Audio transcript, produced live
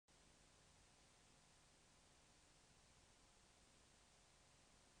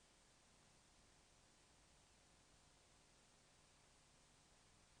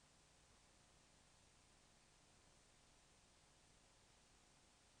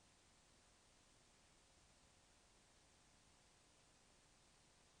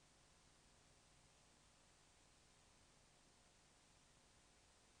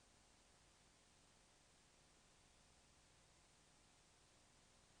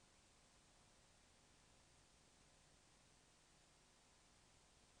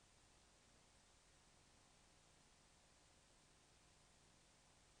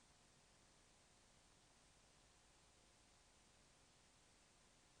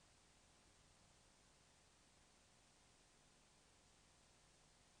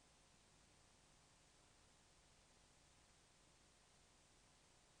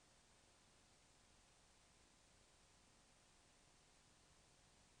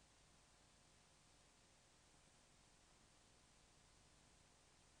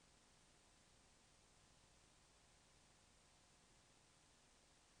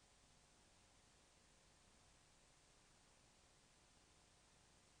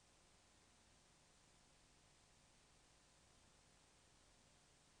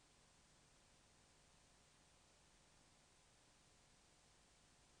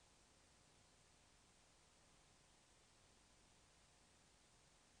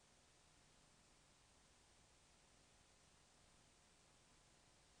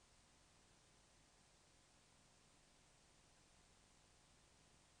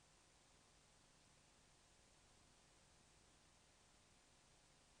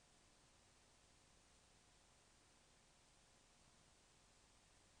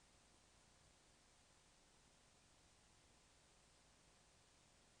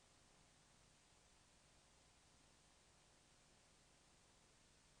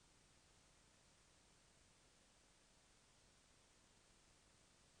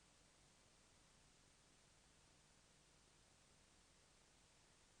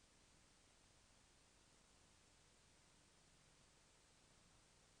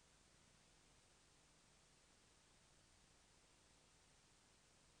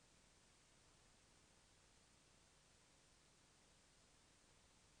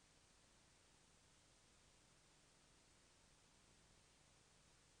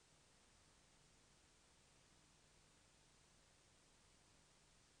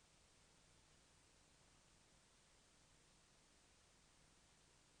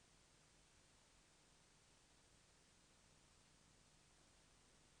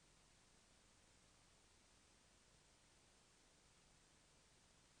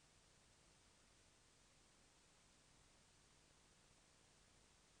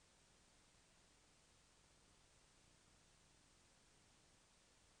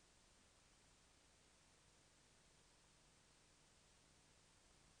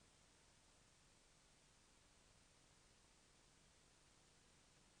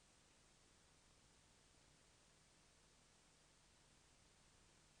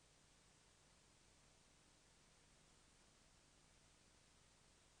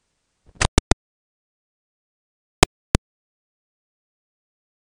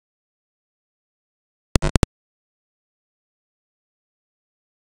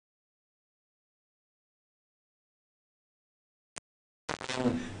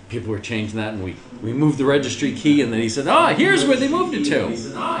People were changing that, and we moved the registry key, and then he said, here's where they moved it to.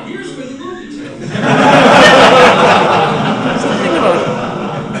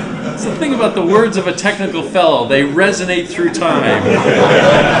 Something about the words of a technical fellow. They resonate through time.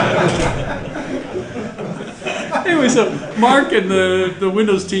 Anyway, so Mark and the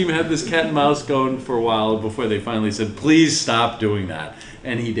Windows team had this cat and mouse going for a while before they finally said, please stop doing that.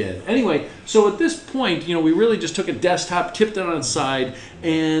 And he did. Anyway, so at this point, we really just took a desktop, tipped it on its side,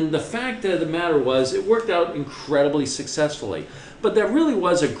 and the fact of the matter was it worked out incredibly successfully. But that really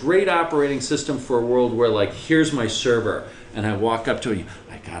was a great operating system for a world where, like, here's my server, and I walk up to it,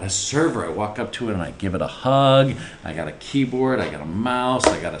 I got a server, I walk up to it and I give it a hug, I got a keyboard, I got a mouse,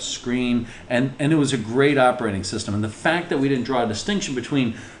 I got a screen, and it was a great operating system. And the fact that we didn't draw a distinction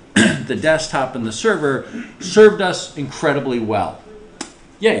between the desktop and the server served us incredibly well.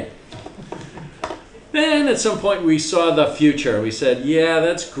 Yay. Then at some point we saw the future. We said, yeah,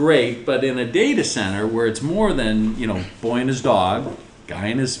 that's great, but in a data center where it's more than, boy and his dog, guy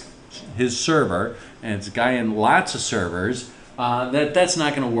and his server, and it's a guy and lots of servers, that's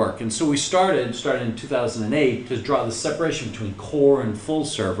not going to work. And so we started in 2008 to draw the separation between core and full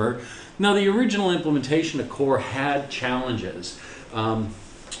server. Now, the original implementation of core had challenges.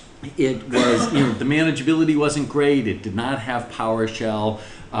 It was, the manageability wasn't great. It did not have PowerShell.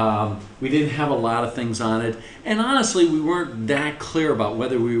 We didn't have a lot of things on it. And honestly, we weren't that clear about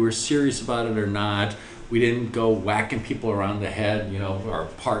whether we were serious about it or not. We didn't go whacking people around the head, our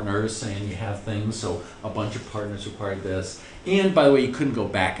partners saying you have things. So a bunch of partners required this. And by the way, you couldn't go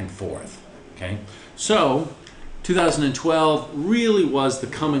back and forth. Okay? So 2012 really was the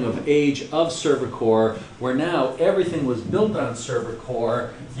coming of age of server core, where now everything was built on server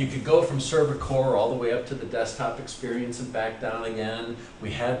core. You could go from server core all the way up to the desktop experience and back down again. We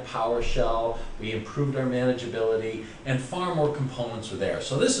had PowerShell, we improved our manageability, and far more components were there.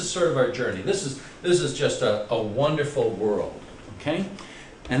 So this is sort of our journey. This is just a wonderful world, okay?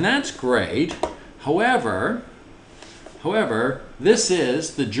 And that's great. However, this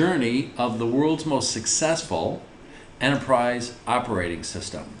is the journey of the world's most successful enterprise operating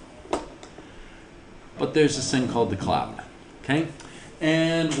system. But there's this thing called the cloud, okay?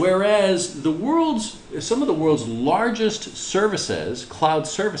 And whereas some of the world's largest services, cloud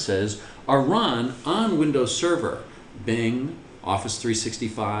services, are run on Windows Server, Bing, Office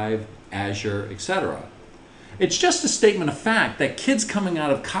 365, Azure, etc. It's just a statement of fact that kids coming out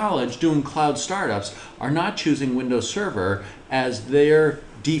of college doing cloud startups are not choosing Windows Server as their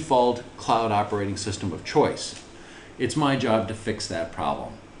default cloud operating system of choice. It's my job to fix that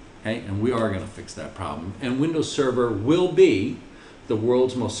problem, okay? And we are going to fix that problem. And Windows Server will be the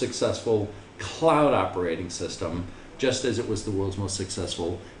world's most successful cloud operating system, just as it was the world's most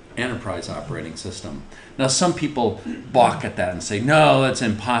successful enterprise operating system. Now, some people balk at that and say, no, that's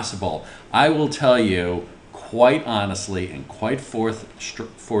impossible. I will tell you quite honestly and quite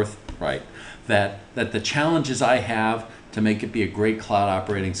forthright that the challenges I have to make it be a great cloud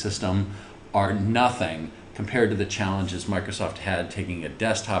operating system are nothing compared to the challenges Microsoft had taking a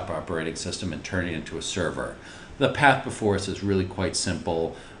desktop operating system and turning it into a server. The path before us is really quite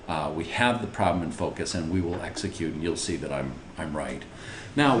simple. We have the problem in focus, and we will execute, and you'll see that I'm right.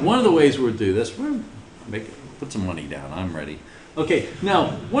 Now, one of the ways we'll do this, put some money down. I'm ready. Okay. Now,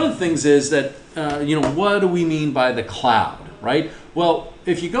 one of the things is that what do we mean by the cloud, right? Well,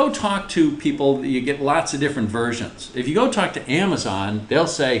 if you go talk to people, you get lots of different versions. If you go talk to Amazon, they'll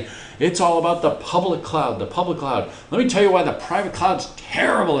say, it's all about the public cloud, the public cloud. Let me tell you why the private cloud's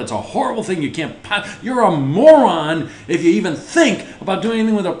terrible. It's a horrible thing. You're a moron if you even think about doing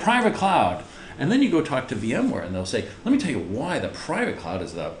anything with a private cloud. And then you go talk to VMware and they'll say, let me tell you why the private cloud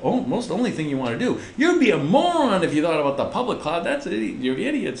is the only thing you want to do. You'd be a moron if you thought about the public cloud. You're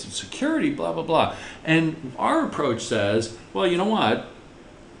idiots. Security, blah, blah, blah. And our approach says, well, you know what?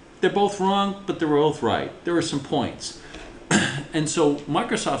 They're both wrong, but they're both right. There are some points. And so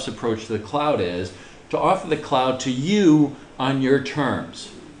Microsoft's approach to the cloud is to offer the cloud to you on your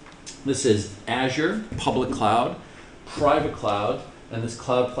terms. This is Azure, public cloud, private cloud, and this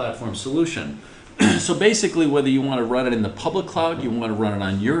cloud platform solution. So basically, whether you want to run it in the public cloud, you want to run it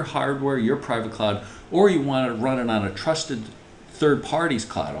on your hardware, your private cloud, or you want to run it on a trusted third party's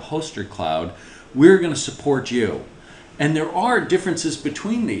cloud, a hosted cloud, we're going to support you. And there are differences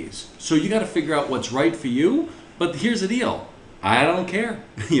between these. So you got to figure out what's right for you. But here's the deal. I don't care.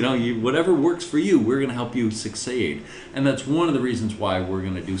 Whatever works for you, we're going to help you succeed. And that's one of the reasons why we're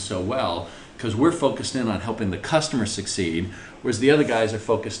going to do so well, because we're focused in on helping the customer succeed, whereas the other guys are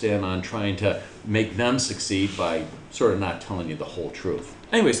focused in on trying to make them succeed by sort of not telling you the whole truth.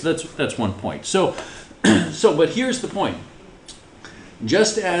 Anyway, so that's one point. So but here's the point.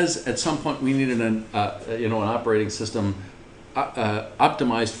 Just as at some point we needed an operating system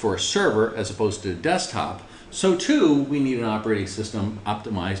optimized for a server as opposed to a desktop, so too we need an operating system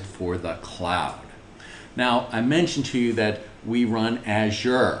optimized for the cloud. Now, I mentioned to you that we run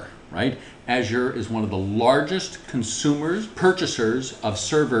Azure, right? Azure is one of the largest purchasers of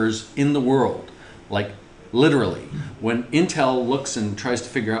servers in the world. Like, literally. When Intel looks and tries to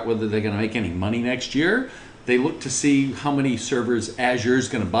figure out whether they're going to make any money next year, they look to see how many servers Azure is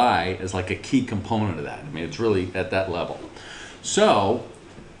going to buy as like a key component of that. I mean, it's really at that level. So,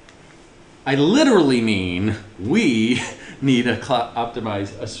 I literally mean we need a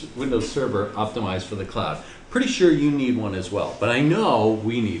Windows server optimized for the cloud. Pretty sure you need one as well, but I know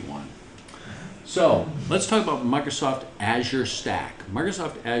we need one. So let's talk about Microsoft Azure Stack.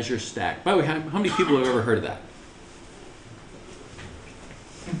 Microsoft Azure Stack. By the way, how many people have ever heard of that?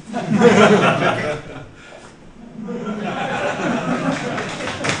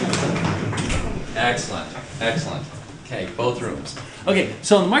 Excellent, excellent. Okay, both rooms. Okay,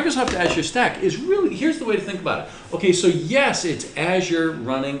 so the Microsoft Azure Stack is really, here's the way to think about it. Okay, so yes, it's Azure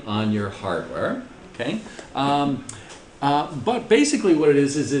running on your hardware, okay? But basically what it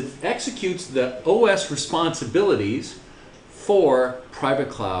is it executes the OS responsibilities for private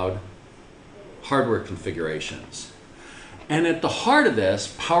cloud hardware configurations. And at the heart of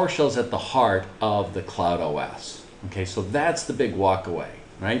this, PowerShell's at the heart of the cloud OS. Okay, so that's the big walk away,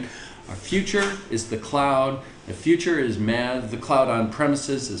 right? Our future is the cloud. The future is MAS. The cloud on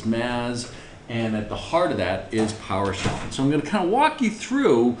premises is MAS. And at the heart of that is PowerShell. So I'm going to kind of walk you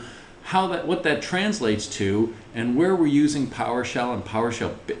through what that translates to and where we're using PowerShell and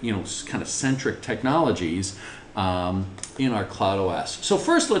PowerShell, kind of centric technologies in our cloud OS. So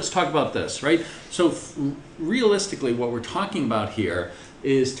first, let's talk about this, right? So realistically, what we're talking about here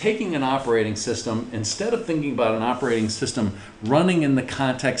is taking an operating system, instead of thinking about an operating system running in the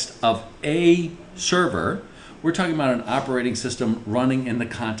context of a server, we're talking about an operating system running in the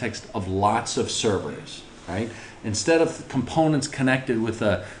context of lots of servers, right? Instead of components connected with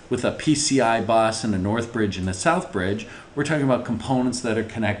a PCI bus and a north bridge and a south bridge, we're talking about components that are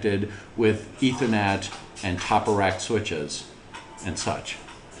connected with Ethernet and top-of-rack switches and such.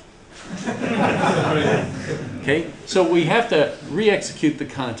 Okay, so we have to re-execute the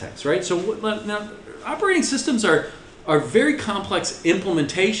context, right? So now, operating systems are very complex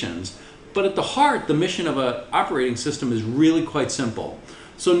implementations, but at the heart, the mission of an operating system is really quite simple.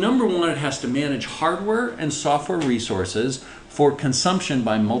 So number one, it has to manage hardware and software resources for consumption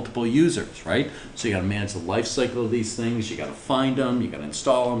by multiple users, right? So you got to manage the life cycle of these things, you got to find them, you got to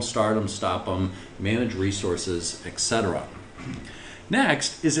install them, start them, stop them, manage resources, etc.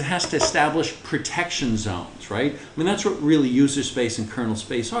 Next is it has to establish protection zones, right? I mean, that's what really user space and kernel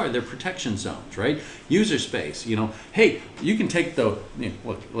space are. They're protection zones, right? User space, hey, you can take look,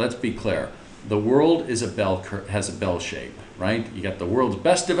 let's be clear. The world is has a bell shape, right? You got the world's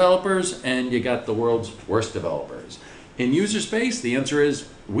best developers and you got the world's worst developers. In user space, the answer is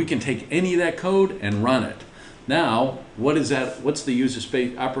we can take any of that code and run it. Now, what's the user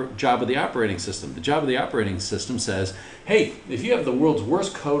space job of the operating system? The job of the operating system says, hey, if you have the world's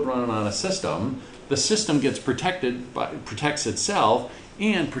worst code running on a system, the system gets protects itself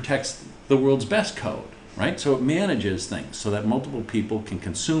and protects the world's best code, right? So it manages things so that multiple people can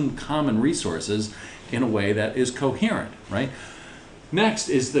consume common resources in a way that is coherent, right? Next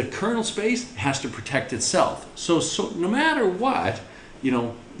is the kernel space has to protect itself. So no matter what,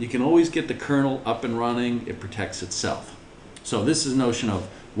 you can always get the kernel up and running, it protects itself. So this is a notion of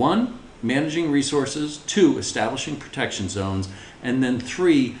 1, managing resources, 2, establishing protection zones, and then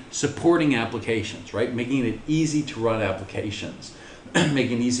 3, supporting applications, right? Making it easy to run applications,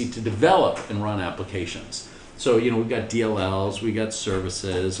 making it easy to develop and run applications. So, we've got DLLs, we got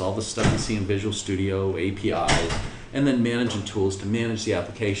services, all the stuff you see in Visual Studio, APIs, and then managing tools to manage the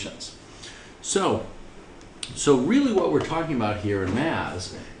applications. So really what we're talking about here in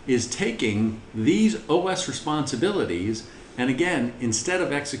MAS is taking these OS responsibilities and again, instead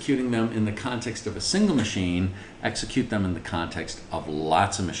of executing them in the context of a single machine, execute them in the context of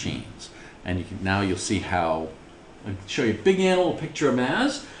lots of machines. And now you'll see how, I'll show you a big animal picture of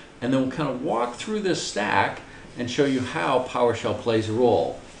MAS, and then we'll kind of walk through this stack and show you how PowerShell plays a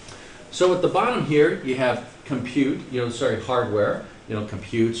role. So at the bottom here, you have hardware,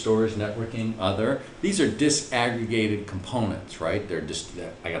 compute, storage, networking, other. These are disaggregated components, right? They're just,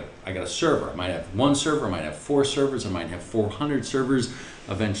 I got a server. I might have one server, I might have 4 servers, I might have 400 servers,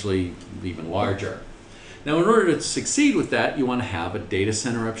 eventually even larger. Now, in order to succeed with that, you want to have a data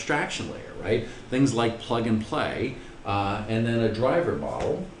center abstraction layer, right? Things like plug and play, and then a driver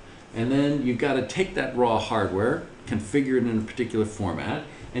model. And then you've got to take that raw hardware configure it in a particular format,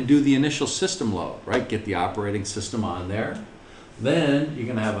 and do the initial system load, right? Get the operating system on there. Then you're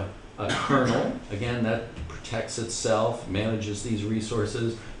going to have a kernel, again, that protects itself, manages these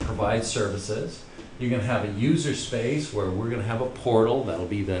resources, provides services. You're going to have a user space where we're going to have a portal, that'll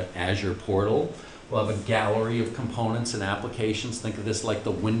be the Azure portal. We'll have a gallery of components and applications. Think of this like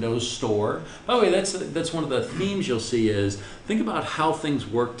the Windows Store. By the way, that's one of the themes you'll see is, think about how things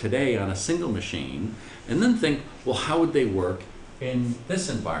work today on a single machine, and then think, well, how would they work in this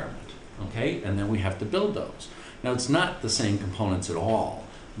environment, okay? And then we have to build those. Now, it's not the same components at all,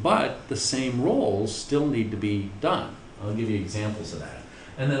 but the same roles still need to be done. I'll give you examples of that.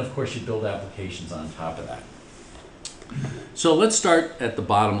 And then, of course, you build applications on top of that. So let's start at the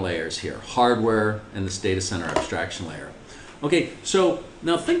bottom layers here, hardware and this data center abstraction layer. Okay, so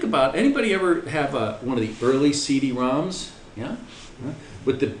now think about, anybody ever have one of the early CD-ROMs? Yeah?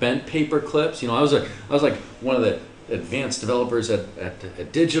 With the bent paper clips? You know, I was like one of the advanced developers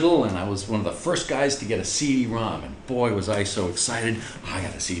at Digital, and I was one of the first guys to get a CD-ROM, and boy was I so excited. I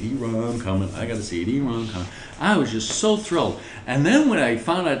got a CD-ROM coming, I got a CD-ROM coming. I was just so thrilled. And then when I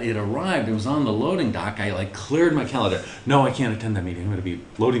found out it arrived, it was on the loading dock, I like cleared my calendar. No, I can't attend that meeting, I'm going to be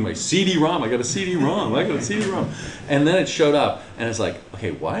loading my CD-ROM, I got a CD-ROM, I got a CD-ROM. And then it showed up, and it's like,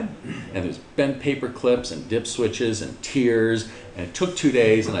 okay, what? And there's bent paper clips and dip switches and tiers, and it took 2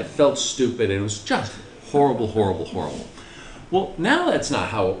 days, and I felt stupid, and it was just horrible, horrible, horrible. Well, now that's not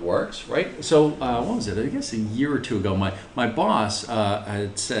how it works, right? So what was it? I guess a year or two ago, my boss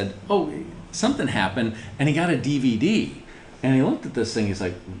had said, oh, something happened, and he got a DVD. And he looked at this thing, he's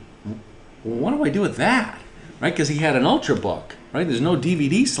like, well, what do I do with that? Right? Because he had an Ultrabook, right? There's no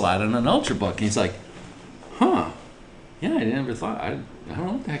DVD slot on an Ultrabook. And he's like, huh, yeah, I never thought, I don't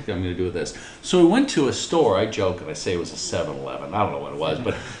know what the heck I'm going to do with this. So we went to a store. I joke and I say it was a 7-Eleven. I don't know what it was,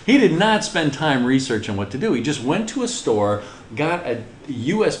 but he did not spend time researching what to do. He just went to a store, got a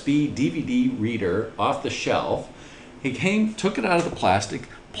USB DVD reader off the shelf. He came, took it out of the plastic,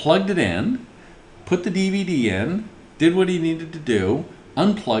 plugged it in, put the DVD in, did what he needed to do,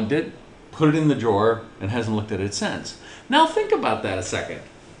 unplugged it, put it in the drawer, and hasn't looked at it since. Now think about that a second.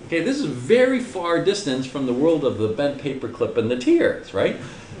 Okay, this is very far distance from the world of the bent paper clip and the tiers, right?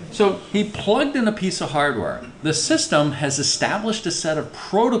 So he plugged in a piece of hardware. The system has established a set of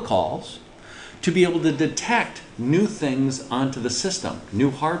protocols to be able to detect new things onto the system,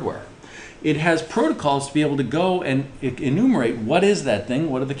 new hardware. It has protocols to be able to go and enumerate what is that thing,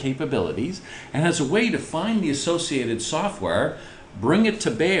 what are the capabilities, and has a way to find the associated software, bring it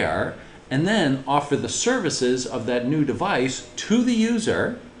to bear, and then offer the services of that new device to the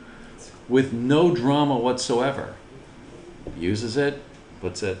user with no drama whatsoever. Uses it,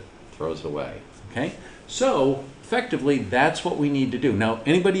 puts it, throws it away. Okay? So effectively, that's what we need to do. Now,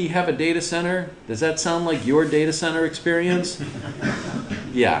 anybody have a data center? Does that sound like your data center experience?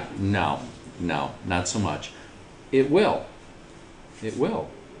 Yeah, no, not so much. It will. It will.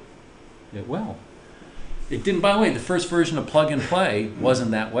 It will. It didn't, by the way, the first version of Plug and Play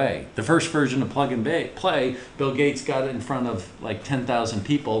wasn't that way. The first version of Plug and Play, Bill Gates got it in front of like 10,000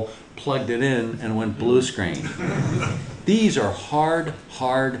 people, plugged it in, and went blue screen. These are hard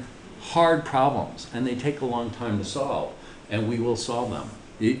problems, and they take a long time to solve, and we will solve them.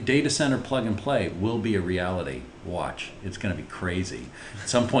 Data center plug and play will be a reality. Watch, it's going to be crazy. At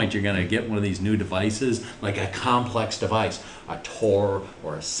some point, you're going to get one of these new devices, like a complex device, a Tor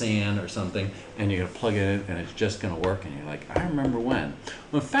or a SAN or something, and you're going to plug it in, and it's just going to work. And you're like, I remember when.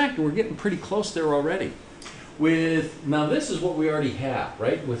 Well, in fact, we're getting pretty close there already. Now this is what we already have,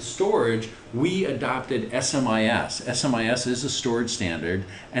 right? With storage, we adopted SMIS. SMIS is a storage standard,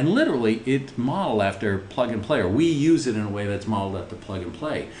 and literally it's modeled after plug and play, or we use it in a way that's modeled after plug and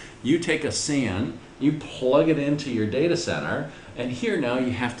play. You take a SAN, you plug it into your data center, and here now you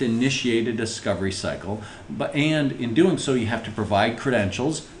have to initiate a discovery cycle, and in doing so you have to provide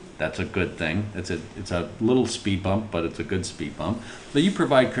credentials. That's a good thing. It's a little speed bump, but it's a good speed bump. But you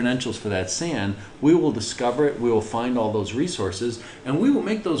provide credentials for that SAN, we will discover it, we will find all those resources, and we will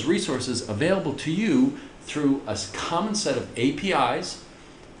make those resources available to you through a common set of APIs,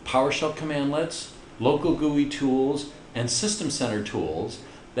 PowerShell commandlets, local GUI tools, and System Center tools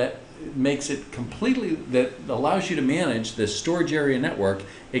that makes it completely, that allows you to manage this storage area network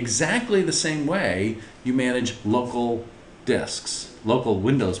exactly the same way you manage local disks, local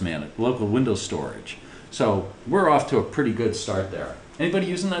Windows storage. So we're off to a pretty good start there. Anybody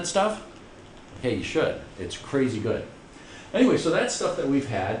using that stuff? Hey, you should. It's crazy good. Anyway, so that's stuff that we've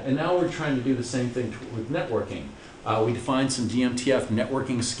had, and now we're trying to do the same thing with networking. We defined some DMTF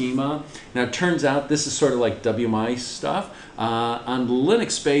networking schema. Now it turns out this is sort of like WMI stuff. On the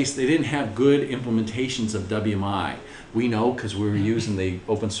Linux space, they didn't have good implementations of WMI. We know because we were using the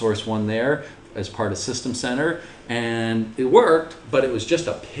open source one there as part of System Center, and it worked, but it was just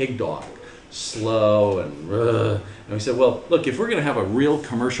a pig dog, slow and we said, well, look, if we're going to have a real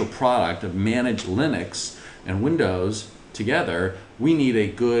commercial product of managed Linux and Windows together, we need a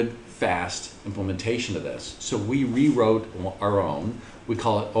good, fast implementation of this. So we rewrote our own. We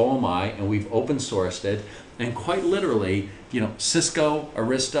call it OMI, and we've open sourced it. And quite literally, Cisco,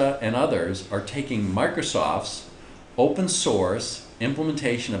 Arista, and others are taking Microsoft's open source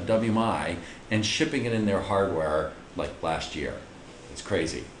implementation of WMI and shipping it in their hardware like last year. It's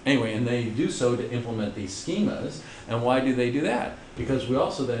crazy. Anyway, and they do so to implement these schemas. And why do they do that? Because we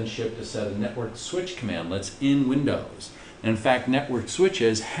also then shipped a set of network switch commandlets in Windows. And in fact, network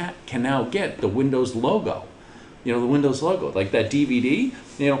switches can now get the Windows logo. The Windows logo, like that DVD.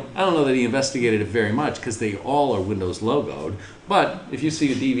 I don't know that he investigated it very much because they all are Windows logoed. But if you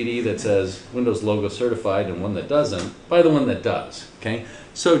see a DVD that says Windows logo certified and one that doesn't, buy the one that does. Okay.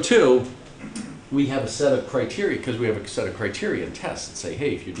 So too, we have a set of criteria, because we have a set of criteria and tests that say,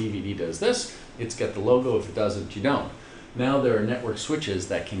 hey, if your DVD does this, it's got the logo. If it doesn't, you don't. Now there are network switches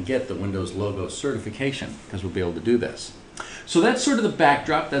that can get the Windows logo certification because we'll be able to do this. So that's sort of the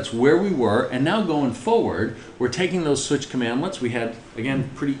backdrop. That's where we were. And now going forward, we're taking those switch commandlets. We had, again,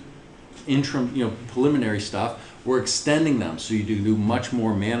 pretty interim, preliminary stuff. We're extending them so you do much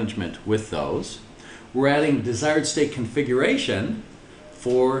more management with those. We're adding desired state configuration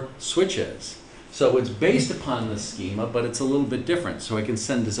for switches. So it's based upon this schema, but it's a little bit different. So I can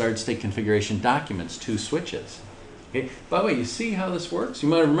send desired state configuration documents to switches. Okay. By the way, you see how this works? You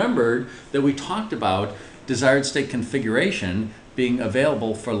might have remembered that we talked about desired state configuration being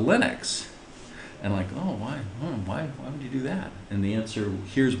available for Linux. And like, oh, why would you do that? And the answer,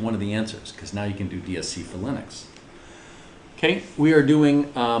 here's one of the answers, because now you can do DSC for Linux. Okay, we are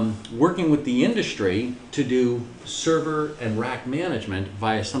doing, working with the industry to do server and rack management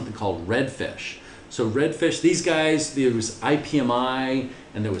via something called Redfish. So Redfish, these guys, there was IPMI,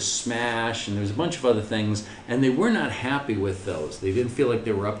 and there was Smash, and there was a bunch of other things, and they were not happy with those. They didn't feel like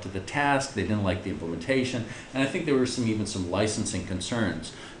they were up to the task, they didn't like the implementation, and I think there were even some licensing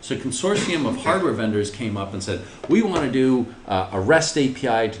concerns. So a consortium of hardware vendors came up and said, we want to do a REST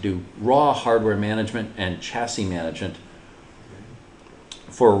API to do raw hardware management and chassis management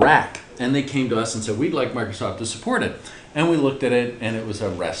for a rack. And they came to us and said, we'd like Microsoft to support it. And we looked at it, and it was a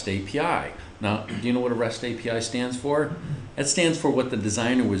REST API. Now, do you know what a REST API stands for? It stands for what the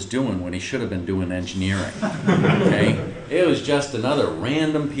designer was doing when he should have been doing engineering. Okay? It was just another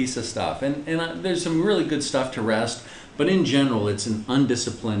random piece of stuff. And there's some really good stuff to REST, but in general, it's an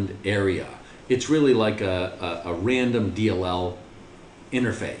undisciplined area. It's really like a random DLL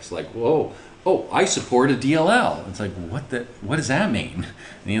interface. Like, whoa, oh, I support a DLL. It's like, what does that mean?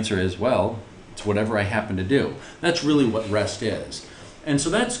 And the answer is, well, it's whatever I happen to do. That's really what REST is. And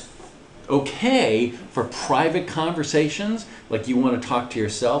so that's okay for private conversations, like you want to talk to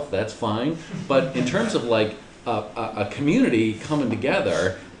yourself, that's fine. But in terms of like a community coming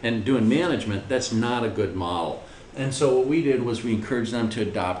together and doing management, that's not a good model. And so what we did was we encouraged them to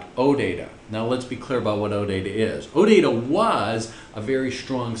adopt OData. Now let's be clear about what OData is. OData was a very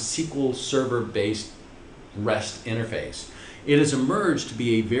strong SQL server-based REST interface. It has emerged to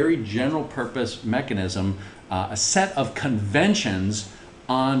be a very general purpose mechanism, a set of conventions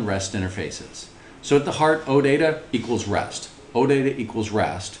on REST interfaces. So at the heart, OData equals REST. OData equals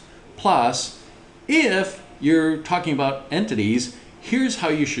REST. Plus, if you're talking about entities, here's how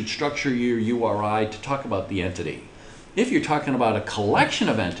you should structure your URI to talk about the entity. If you're talking about a collection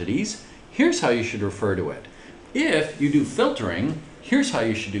of entities, here's how you should refer to it. If you do filtering, here's how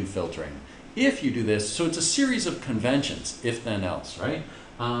you should do filtering. If you do this, so it's a series of conventions, if then else, right?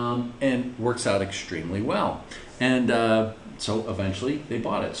 And works out extremely well. And so eventually they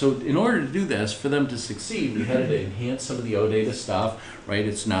bought it. So in order to do this, for them to succeed, we had to enhance some of the OData stuff, right?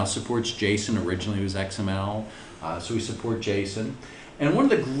 It now supports JSON. Originally it was XML. So we support JSON. And one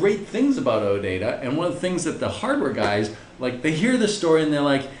of the great things about OData, and one of the things that the hardware guys, like, they hear the story and they're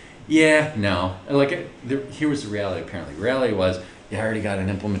like, yeah, no. And like, here was the reality apparently. The reality was, yeah, I already got an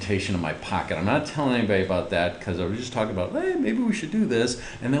implementation in my pocket. I'm not telling anybody about that because I was just talking about, hey, maybe we should do this.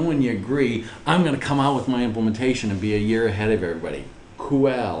 And then when you agree, I'm going to come out with my implementation and be a year ahead of everybody.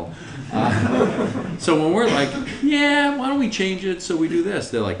 Cool. So when we're like, yeah, why don't we change it so we do this?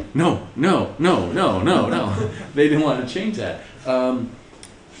 They're like, no, no, no, no, no, no. They didn't want to change that.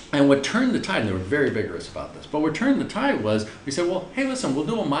 And what turned the tide, and they were very vigorous about this, but what turned the tide was, we said, well, hey, listen, we'll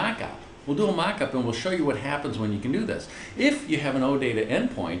do a mock-up. We'll do a mock-up and we'll show you what happens when you can do this. If you have an OData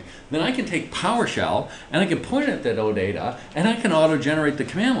endpoint, then I can take PowerShell and I can point at that OData and I can auto-generate the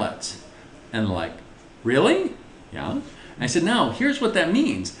commandlets. And like, really? Yeah. And I said, now, here's what that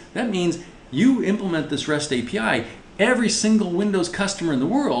means. That means you implement this REST API, every single Windows customer in the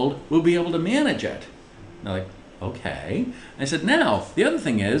world will be able to manage it. And they're like, okay. I said, now, the other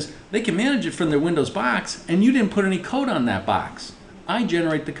thing is, they can manage it from their Windows box, and you didn't put any code on that box. I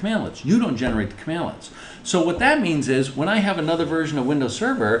generate the commandlets. You don't generate the commandlets. So what that means is, when I have another version of Windows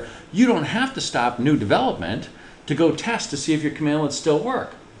Server, you don't have to stop new development to go test to see if your commandlets still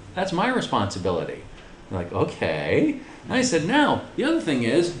work. That's my responsibility. They're like, okay. And I said, now, the other thing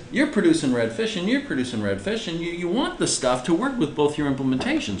is, you're producing Redfish and you're producing Redfish, and you want the stuff to work with both your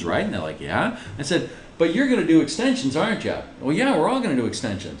implementations, right? And they're like, yeah. I said, but you're going to do extensions, aren't you? Well, yeah, we're all going to do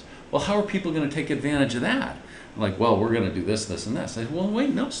extensions. Well, how are people going to take advantage of that? I'm like, well, we're going to do this, this, and this. I said, well,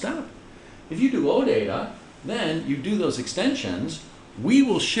 wait, no, stop. If you do OData, then you do those extensions. We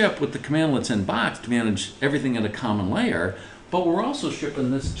will ship with the commandlets in box to manage everything at a common layer, but we're also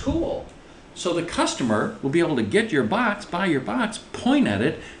shipping this tool. So the customer will be able to get your box, buy your box, point at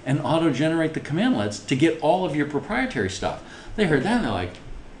it, and auto-generate the commandlets to get all of your proprietary stuff. They heard that and they're like,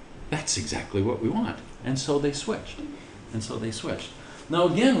 that's exactly what we want. And so they switched. And so they switched. Now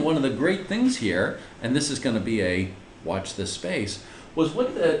again, one of the great things here, and this is going to be a watch this space, was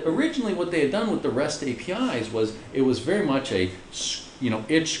originally what they had done with the REST APIs was it was very much a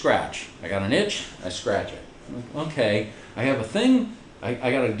itch scratch. I got an itch, I scratch it. Okay, I have a thing,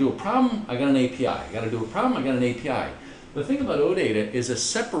 I got to do a problem, I got an API. I got to do a problem, I got an API. The thing about OData is a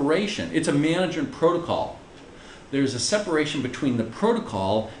separation. It's a management protocol. There's a separation between the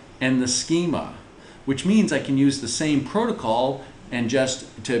protocol and the schema, which means I can use the same protocol and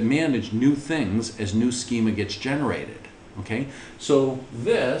just to manage new things as new schema gets generated. Okay, so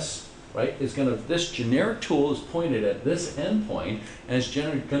this, right, is going to, this generic tool is pointed at this endpoint and it's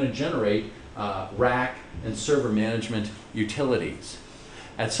going to generate rack and server management utilities.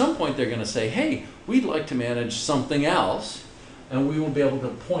 At some point they're going to say, hey, we'd like to manage something else, and we will be able to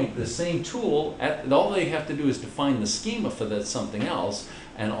point the same tool at, and all they have to do is define the schema for that something else,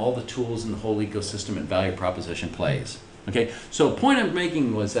 and all the tools in the whole ecosystem and value proposition plays. Okay, so the point I'm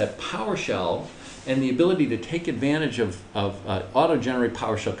making was that PowerShell and the ability to take advantage of auto-generate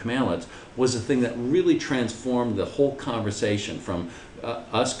PowerShell commandlets was the thing that really transformed the whole conversation from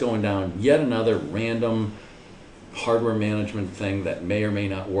us going down yet another random hardware management thing that may or may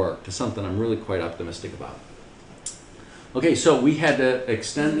not work to something I'm really quite optimistic about. Okay, so we had to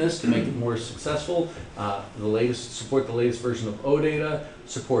extend this to make it more successful. Support the latest version of OData,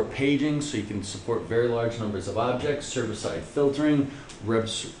 support paging so you can support very large numbers of objects, server-side filtering,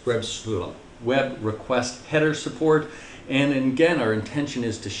 web request header support, and again, our intention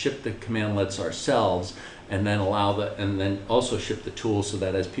is to ship the commandlets ourselves and then also ship the tools so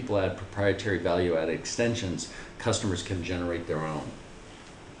that as people add proprietary value-added extensions, customers can generate their own.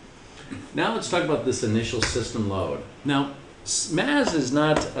 Now let's talk about this initial system load. Now, MAS is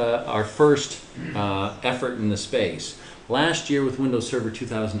not our first effort in the space. Last year with Windows Server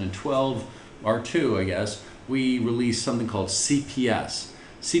 2012, R2 I guess, we released something called CPS.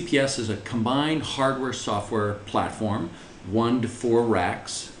 CPS is a combined hardware-software platform, 1 to 4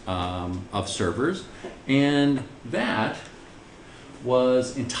 racks of servers, and that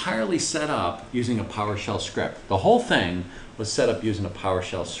was entirely set up using a PowerShell script. The whole thing was set up using a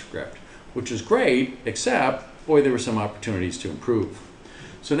PowerShell script, which is great, except, boy, there were some opportunities to improve.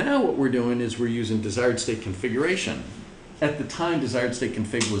 So now what we're doing is we're using desired state configuration. At the time, desired state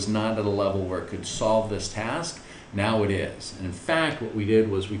config was not at a level where it could solve this task. Now it is. And in fact, what we did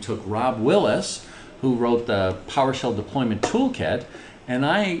was we took Rob Willis, who wrote the PowerShell deployment toolkit, and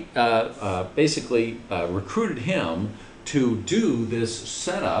I basically recruited him to do this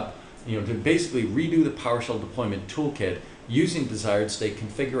setup, to basically redo the PowerShell deployment toolkit using desired state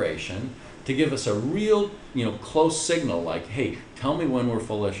configuration to give us a real, close signal like, hey, tell me when we're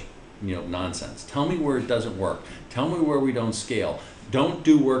full of, nonsense. Tell me where it doesn't work. Tell me where we don't scale. Don't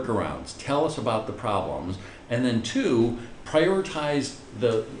do workarounds. Tell us about the problems. And then 2, prioritize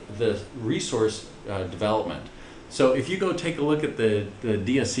the resource development. So if you go take a look at the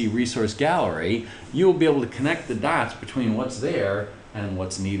DSC resource gallery, you will be able to connect the dots between what's there and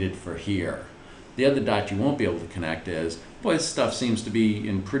what's needed for here. The other dot you won't be able to connect is, boy, this stuff seems to be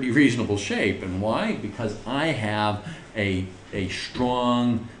in pretty reasonable shape. And why? Because I have a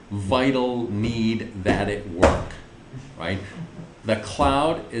strong, vital need that it work, right? The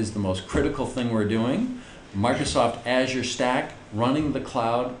cloud is the most critical thing we're doing. Microsoft Azure Stack, running the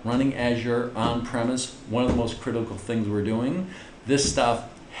cloud, running Azure on-premise, one of the most critical things we're doing. This stuff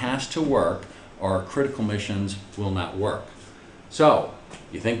has to work or our critical missions will not work. So,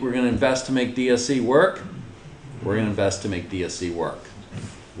 you think we're going to invest to make DSC work? We're going to invest to make DSC work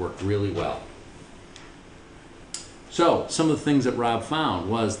really well. So, some of the things that Rob found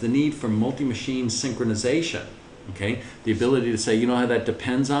was the need for multi-machine synchronization. Okay, the ability to say, you know how that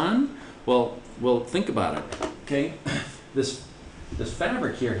depends on? Well, think about it. Okay, this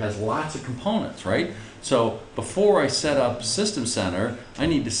fabric here has lots of components, right? So before I set up System Center, I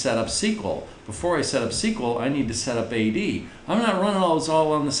need to set up SQL. Before I set up SQL, I need to set up AD. I'm not running all this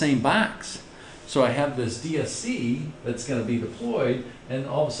all on the same box. So I have this DSC that's going to be deployed, and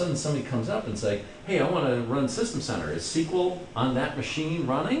all of a sudden somebody comes up and say, hey, I want to run System Center. Is SQL on that machine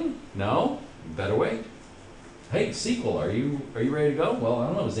running? No? You better wait. Hey, SQL, are you ready to go? Well, I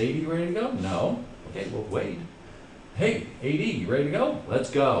don't know. Is AD ready to go? No. Okay, well, wait. Hey, AD, you ready to go? Let's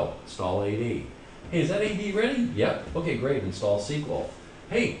go. Install AD. Hey, is that AD ready? Yep. Okay, great. Install SQL.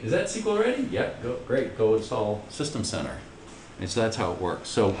 Hey, is that SQL ready? Yep. Great. Go install System Center. And so that's how it works.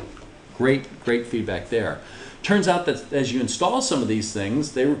 So great feedback there. Turns out that as you install some of these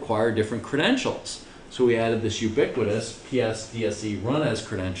things, they require different credentials. So we added this ubiquitous PS DSC run as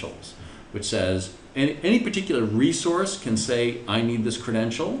credentials, which says any particular resource can say, I need this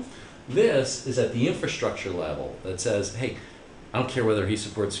credential. This is at the infrastructure level that says, hey, I don't care whether he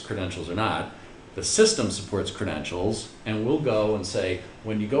supports credentials or not. The system supports credentials, and we'll go and say,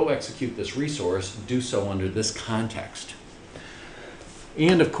 when you go execute this resource, do so under this context.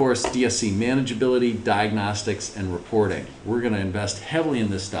 And of course, DSC manageability, diagnostics, and reporting. We're going to invest heavily in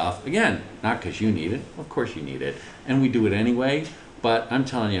this stuff. Again, not because you need it. Of course you need it. And we do it anyway, but I'm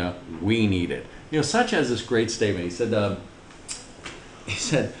telling you, we need it. You know, Satch has this great statement. He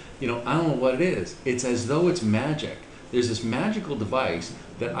said, you know, I don't know what it is. It's as though it's magic. There's this magical device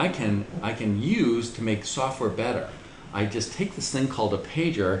that I can use to make software better. I just take this thing called a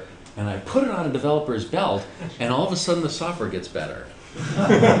pager and I put it on a developer's belt, and all of a sudden the software gets better.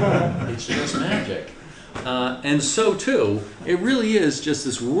 It's just magic. And so too, it really is just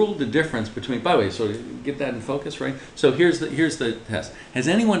this world of difference between, by the way, so get that in focus, right? So here's the test. Has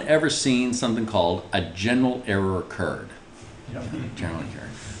anyone ever seen something called a general error occurred? Yep. General error.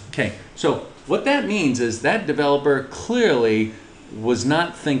 Okay, so what that means is that developer clearly was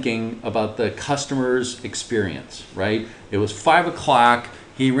not thinking about the customer's experience, right? It was 5 o'clock,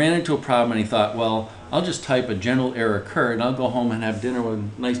 he ran into a problem and he thought, well, I'll just type a general error occurred and I'll go home and have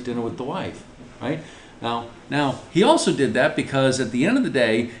nice dinner with the wife, right? Now, he also did that because at the end of the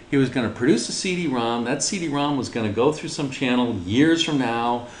day, he was going to produce a CD-ROM. That CD-ROM was going to go through some channel years from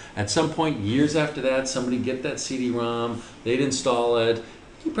now. At some point, years after that, somebody get that CD-ROM, they'd install it.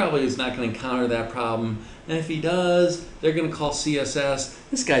 He probably is not going to encounter that problem. And if he does, they're going to call CSS.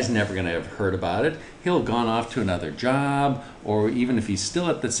 This guy's never going to have heard about it. He'll have gone off to another job, or even if he's still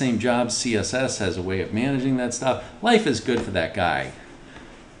at the same job, CSS has a way of managing that stuff. Life is good for that guy.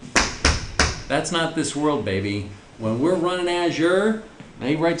 That's not this world, baby. When we're running Azure, and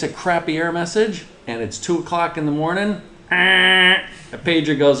he writes a crappy error message, and it's 2 o'clock in the morning, the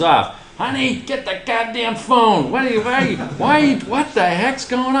pager goes off. Honey, get the goddamn phone. What the heck's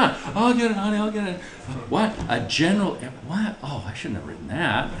going on? I'll get it, honey, I'll get it. What? A general, what? Oh, I shouldn't have written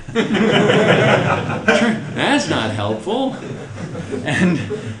that. That's not helpful.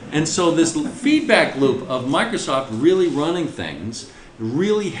 And so this feedback loop of Microsoft really running things,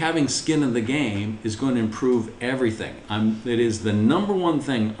 really having skin in the game, is going to improve everything. It is the #1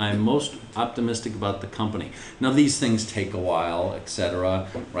 thing I'm most optimistic about the company. Now these things take a while, etc.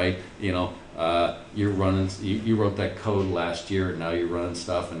 Right? You know, you're running. You wrote that code last year, and now you're running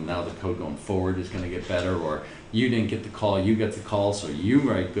stuff, and now the code going forward is going to get better. Or you didn't get the call, you get the call, so you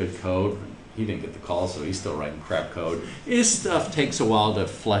write good code. He didn't get the call, so he's still writing crap code. This stuff takes a while to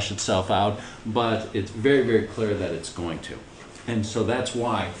flesh itself out, but it's very, very clear that it's going to. And so that's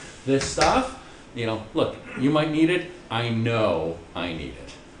why this stuff, you know, look, you might need it. I know I need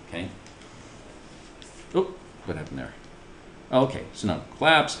it, okay? Oh, what happened there? Okay, so now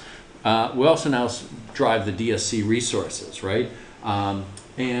collapse. We also now drive the DSC resources, right?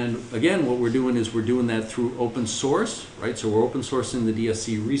 And again, what we're doing is we're doing that through open source, right? So we're open sourcing the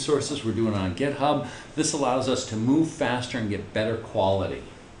DSC resources. We're doing it on GitHub. This allows us to move faster and get better quality.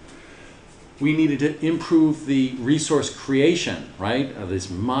 We needed to improve the resource creation, right? Of these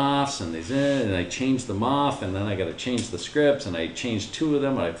MOFs and these, and I changed the MOF, and then I got to change the scripts, and I changed 2 of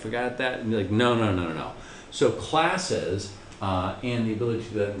them, and I forgot that, and like, no. So classes and the ability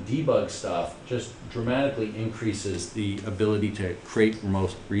to then debug stuff just dramatically increases the ability to create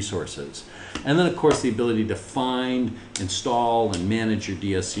remote resources. And then, of course, the ability to find, install, and manage your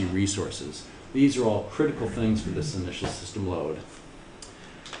DSC resources. These are all critical things for this initial system load.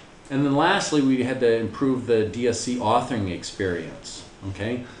 And then lastly, we had to improve the DSC authoring experience.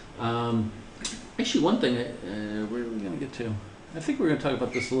 Okay. Actually, one thing, where are we going to get to? I think we're going to talk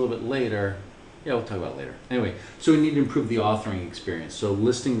about this a little bit later. Yeah, we'll talk about it later. Anyway, so we need to improve the authoring experience. So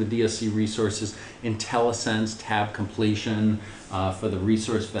listing the DSC resources, IntelliSense, tab completion for the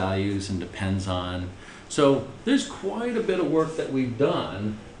resource values and depends on. So there's quite a bit of work that we've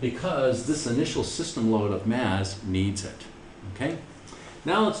done because this initial system load of MAS needs it. Okay.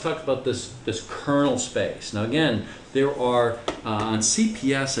 Now let's talk about this kernel space. Now again, there are, on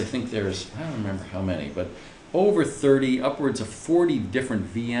CPS, I think there's, I don't remember how many, but over 30, upwards of 40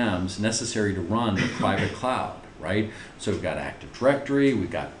 different VMs necessary to run the private cloud, right? So we've got Active Directory,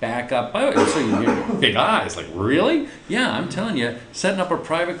 we've got backup. By the way, so you hear big eyes, like, really? Yeah, I'm telling you, setting up a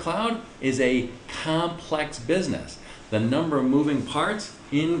private cloud is a complex business. The number of moving parts,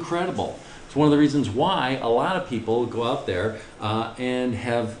 incredible. It's one of the reasons why a lot of people go out there and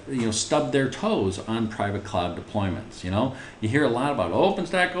have stubbed their toes on private cloud deployments. You hear a lot about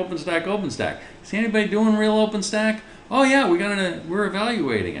OpenStack, OpenStack, OpenStack. See anybody doing real OpenStack? Oh yeah, we're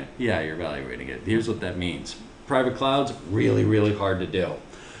evaluating it. Yeah, you're evaluating it. Here's what that means. Private cloud's really, really hard to do.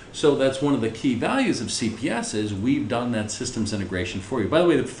 So that's one of the key values of CPS is we've done that systems integration for you. By the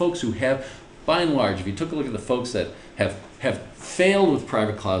way, the folks who have, by and large, if you took a look at the folks that have failed with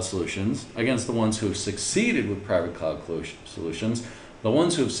private cloud solutions against the ones who have succeeded with private cloud solutions, the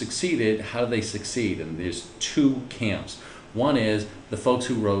ones who have succeeded, how do they succeed? And there's two camps. One is the folks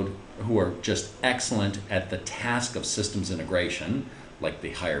who are just excellent at the task of systems integration, like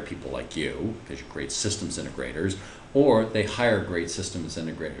they hire people like you, because you're great systems integrators, or they hire great systems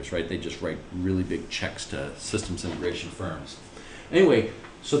integrators, right? They just write really big checks to systems integration firms. Anyway,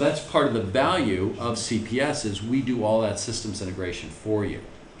 so that's part of the value of CPS is we do all that systems integration for you,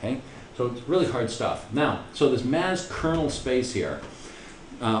 okay? So it's really hard stuff. Now, so this MAS kernel space here,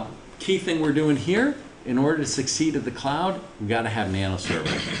 key thing we're doing here, in order to succeed at the cloud, we've got to have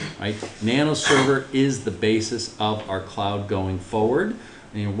NanoServer, right? NanoServer is the basis of our cloud going forward.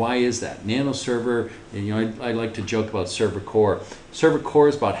 And why is that? NanoServer, I like to joke about Server Core. Server Core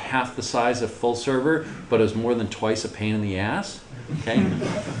is about half the size of full server, but is more than twice a pain in the ass. Okay?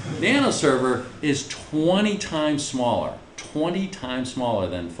 NanoServer is 20 times smaller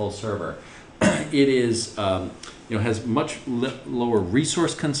than full server. It is, has much lower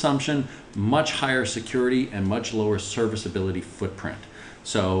resource consumption, much higher security, and much lower serviceability footprint.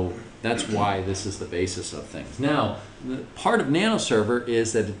 So that's why this is the basis of things. Now, part of NanoServer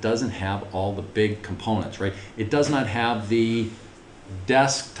is that it doesn't have all the big components, right? It does not have the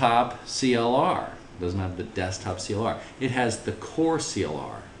desktop CLR. It doesn't have the desktop CLR. It has the core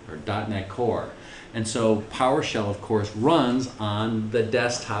CLR, or .NET Core. And so PowerShell, of course, runs on the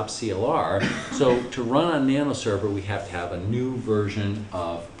desktop CLR. So to run on NanoServer, we have to have a new version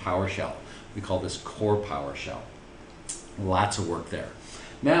of PowerShell. We call this Core PowerShell. Lots of work there.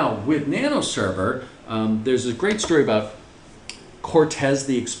 Now, with NanoServer, there's a great story about Cortez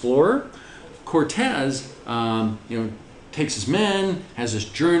the Explorer. Cortez, takes his men, has this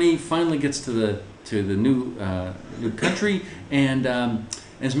journey, finally gets to the new country, and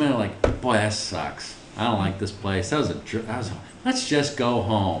his men are like, boy, that sucks. I don't like this place. Let's just go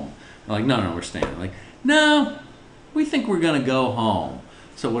home. They're like, no, we're staying. They're like, no, we think we're going to go home.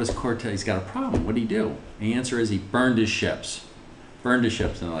 So what does Cortez? He's got a problem. What did he do? And the answer is he burned his ships. And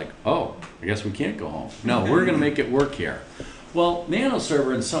they're like, oh, I guess we can't go home. No, we're going to make it work here. Well,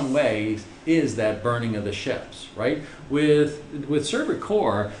 NanoServer in some ways is that burning of the ships, right? With Server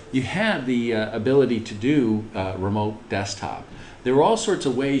Core, you had the ability to do remote desktop. There were all sorts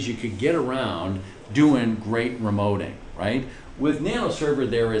of ways you could get around doing great remoting, right? With NanoServer,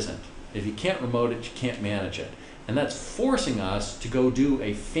 there isn't. If you can't remote it, you can't manage it. And that's forcing us to go do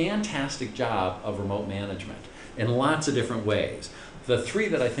a fantastic job of remote management in lots of different ways. The three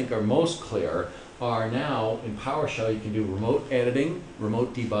that I think are most clear are now in PowerShell, you can do remote editing,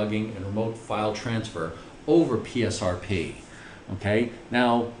 remote debugging, and remote file transfer over PSRP. Okay,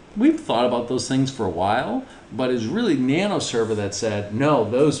 now we've thought about those things for a while, but it's really NanoServer that said, no,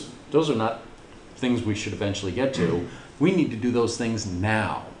 those are not things we should eventually get to. We need to do those things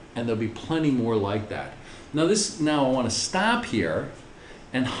now, and there'll be plenty more like that. Now I want to stop here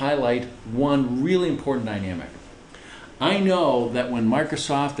and highlight one really important dynamic. I know that when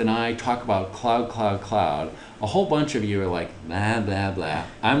Microsoft and I talk about cloud, a whole bunch of you are like, blah, blah, blah.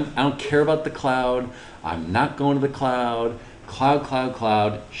 I don't care about the cloud. I'm not going to the cloud.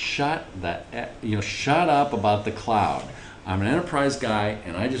 Cloud. Shut up about the cloud. I'm an enterprise guy,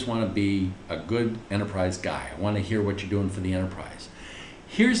 and I just want to be a good enterprise guy. I want to hear what you're doing for the enterprise.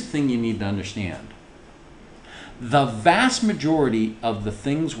 Here's the thing you need to understand. The vast majority of the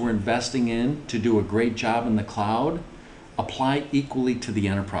things we're investing in to do a great job in the cloud apply equally to the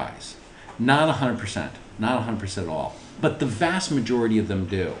enterprise. Not 100%, not 100% at all, but the vast majority of them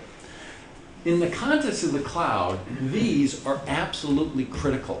do. In the context of the cloud, these are absolutely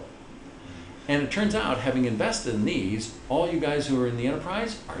critical. And it turns out, having invested in these, all you guys who are in the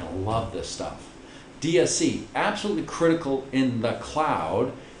enterprise are going to love this stuff. DSC, absolutely critical in the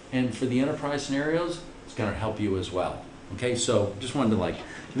cloud, and for the enterprise scenarios, it's going to help you as well. Okay, so just wanted to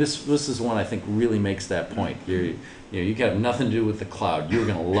this is one I think really makes that point. You have nothing to do with the cloud. You're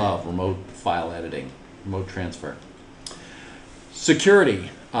going to love remote file editing, remote transfer. Security.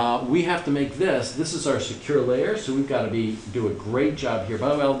 We have to make this is our secure layer, so we've got to do a great job here. By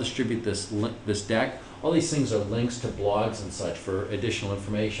the way, I'll distribute this deck. All these things are links to blogs and such for additional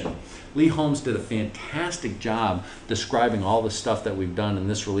information. Lee Holmes did a fantastic job describing all the stuff that we've done in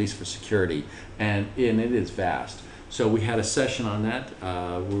this release for security, and it is vast. So we had a session on that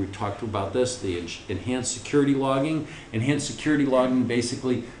where we talked about this, the enhanced security logging. Enhanced security logging,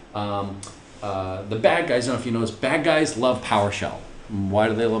 basically, the bad guys, I don't know if you notice, bad guys love PowerShell. Why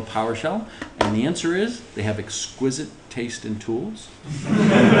do they love PowerShell? And the answer is they have exquisite taste in tools.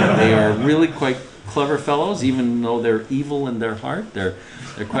 They are really quite clever fellows, even though they're evil in their heart. They're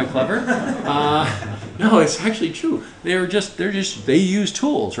quite clever. No, it's actually true. They use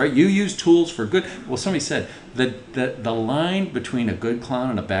tools, right? You use tools for good. Well, somebody said the line between a good clown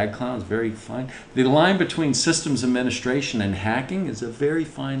and a bad clown is very fine. The line between systems administration and hacking is a very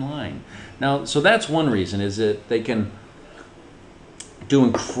fine line. Now, so that's one reason, is that they can do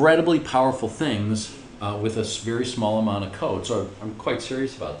incredibly powerful things with a very small amount of code. So I'm quite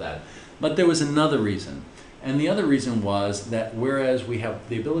serious about that. But there was another reason. And the other reason was that whereas we have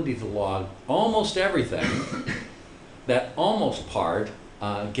the ability to log almost everything, that almost part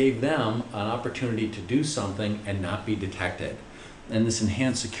gave them an opportunity to do something and not be detected. And this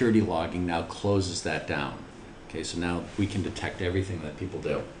enhanced security logging now closes that down. Okay, so now we can detect everything that people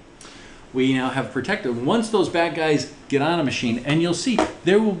do. We now have protected. Once those bad guys get on a machine, and you'll see,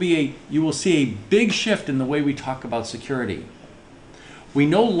 you will see a big shift in the way we talk about security. We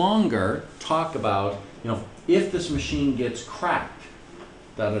no longer talk about, if this machine gets cracked,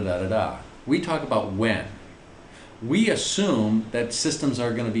 da-da-da-da-da. We talk about when. We assume that systems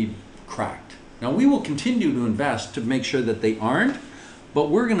are going to be cracked. Now, we will continue to invest to make sure that they aren't, but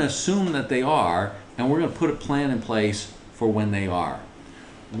we're going to assume that they are, and we're going to put a plan in place for when they are.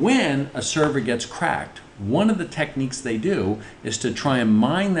 When a server gets cracked, one of the techniques they do is to try and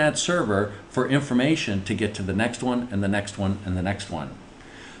mine that server for information to get to the next one and the next one and the next one.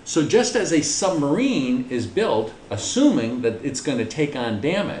 So just as a submarine is built, assuming that it's going to take on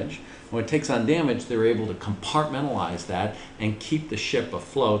damage, when it takes on damage, they're able to compartmentalize that and keep the ship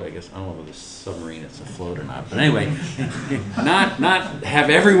afloat. I guess, I don't know if the submarine is afloat or not, but anyway, not have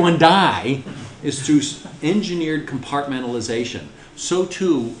everyone die is through engineered compartmentalization. So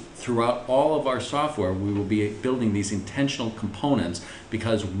too, throughout all of our software, we will be building these intentional components,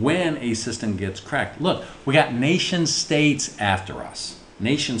 because when a system gets cracked, look, we got nation states after us.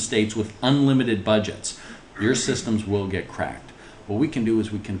 Nation states with unlimited budgets. Your systems will get cracked. What we can do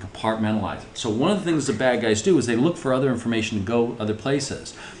is we can compartmentalize it. So one of the things the bad guys do is they look for other information to go other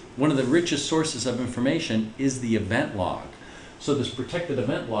places. One of the richest sources of information is the event log. So this protected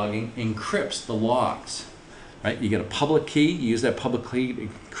event logging encrypts the logs. Right? You get a public key, you use that public key to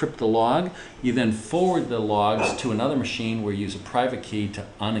encrypt the log, you then forward the logs to another machine where you use a private key to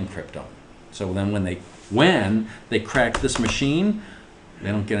unencrypt them. So then when they crack this machine,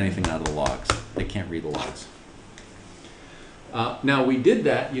 they don't get anything out of the logs. They can't read the logs. Now we did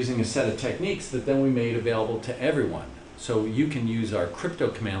that using a set of techniques that then we made available to everyone. So you can use our crypto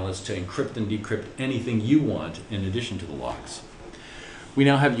command list to encrypt and decrypt anything you want in addition to the logs. We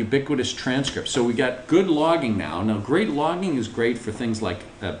now have ubiquitous transcripts. So we got good logging now. Now, great logging is great for things like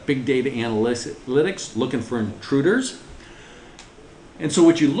big data analytics, looking for intruders. And so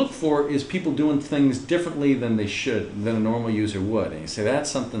what you look for is people doing things differently than they should, than a normal user would. And you say, that's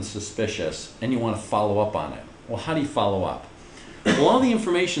something suspicious, and you want to follow up on it. Well, how do you follow up? Well, all the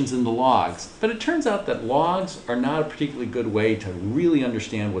information's in the logs, but it turns out that logs are not a particularly good way to really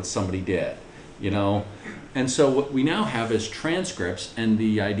understand what somebody did, And so what we now have is transcripts, and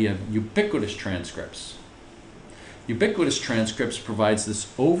the idea of ubiquitous transcripts. Ubiquitous transcripts provides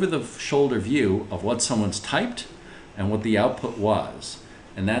this over-the-shoulder view of what someone's typed and what the output was.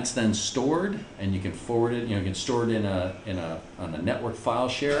 And that's then stored, and you can forward it, you can store it on a network file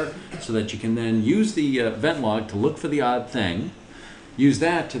share, so that you can then use the event log to look for the odd thing, use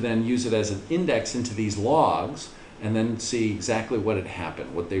that to then use it as an index into these logs, and then see exactly what had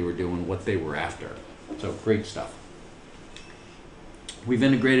happened, what they were doing, what they were after. So great stuff. We've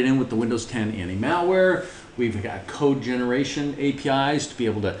integrated in with the Windows 10 anti-malware. We've got code generation APIs to be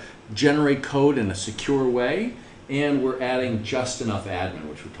able to generate code in a secure way. And we're adding just enough admin,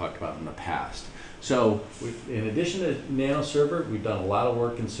 which we talked about in the past. So in addition to Nano Server, we've done a lot of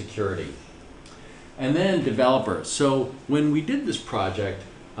work in security. And then developers. So when we did this project,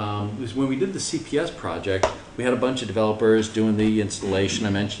 when we did the CPS project, we had a bunch of developers doing the installation. I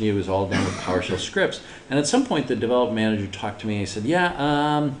mentioned to you it was all done with PowerShell scripts. And at some point, the development manager talked to me and he said,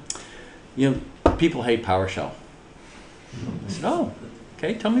 yeah, you know, people hate PowerShell. I said, oh,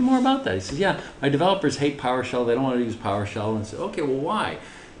 okay, tell me more about that. He says, yeah, my developers hate PowerShell. They don't want to use PowerShell. And I said, okay, well, why?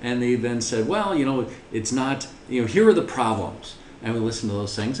 And they then said, well, you know, it's not, you know, here are the problems. And we listened to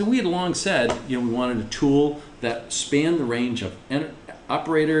those things. And we had long said, you know, we wanted a tool that spanned the range of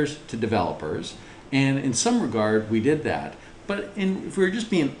operators to developers. And in some regard, we did that. But if we were just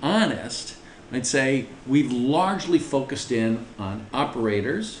being honest, I'd say we've largely focused in on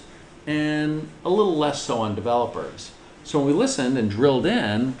operators and a little less so on developers. So when we listened and drilled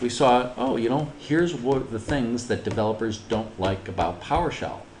in, we saw, oh, you know, here's what the things that developers don't like about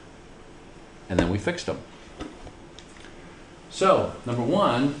PowerShell. And then we fixed them. So, number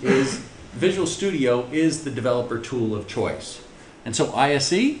one is Visual Studio is the developer tool of choice. And so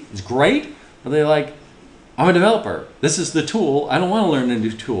ISE is great, but they're like, I'm a developer. This is the tool. I don't want to learn a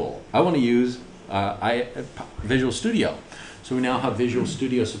new tool. I want to use Visual Studio. So we now have Visual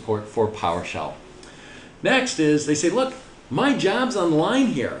Studio support for PowerShell. Next is they say, look, my job's on the line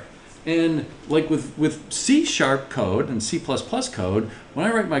here. And like with C# code and C++ code, when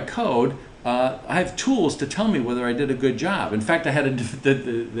I write my code, I have tools to tell me whether I did a good job. In fact, I had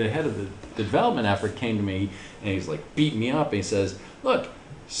the head of the development effort came to me and he's like beating me up and he says, look,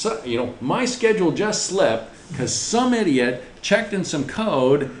 so, you know, my schedule just slipped because some idiot checked in some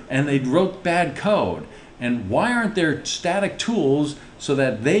code and they wrote bad code. And why aren't there static tools so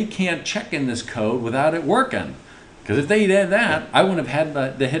that they can't check in this code without it working? Because if they did that, I wouldn't have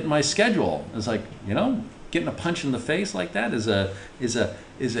had to hit my schedule. It's like, you know, getting a punch in the face like that is a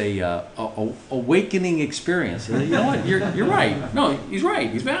awakening experience. You know what? You're right. No, he's right.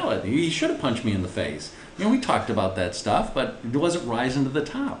 He's valid. He should have punched me in the face. You know, we talked about that stuff, but it wasn't rising to the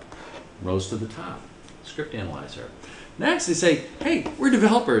top. Rose to the top. Script analyzer. Next, they say, hey, we're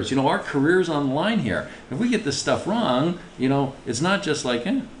developers. You know, our career's on the line here. If we get this stuff wrong, you know, it's not just like,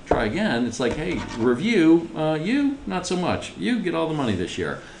 try again. It's like, hey, review, you, not so much. You get all the money this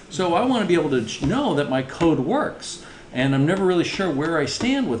year. So I want to be able to know that my code works. And I'm never really sure where I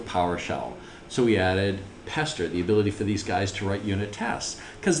stand with PowerShell. So we added Pester, the ability for these guys to write unit tests.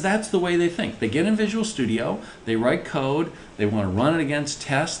 Because that's the way they think. They get in Visual Studio, they write code, they want to run it against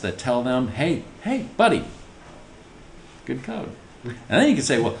tests that tell them, hey, buddy, good code. And then you can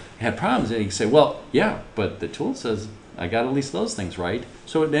say, well, I had problems. And you can say, well, yeah, but the tool says I got at least those things right.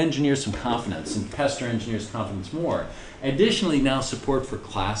 So it engineers some confidence, and Pester engineers confidence more. Additionally, now support for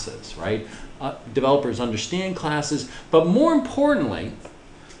classes, right? Developers understand classes, but more importantly,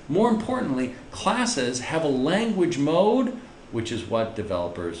 classes have a language mode, which is what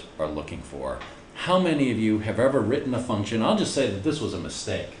developers are looking for. How many of you have ever written a function? I'll just say that this was a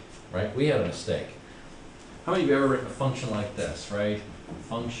mistake, right? We had a mistake. How many of you have ever written a function like this, right?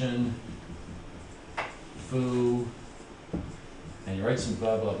 Function, foo, and you write some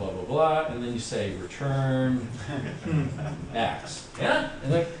blah, blah, blah, blah, blah, and then you say return X. Yeah?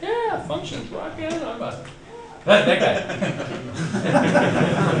 And like, yeah, functions, rocking, I'm a, that guy.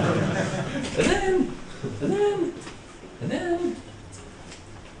 and then,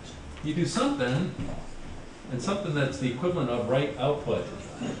 you do something, and something that's the equivalent of write output.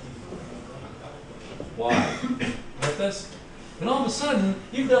 Y. Like this? And all of a sudden,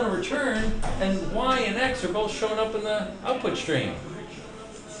 you've done a return, and Y and X are both showing up in the output stream.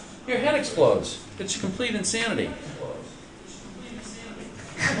 Your head explodes. It's complete insanity.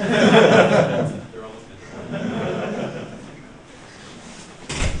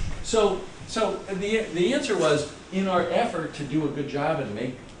 So the answer was, in our effort to do a good job and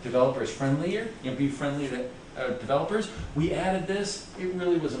make developers friendlier, be friendly to developers, we added this. It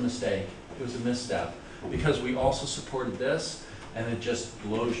really was a mistake. It was a misstep because we also supported this, and it just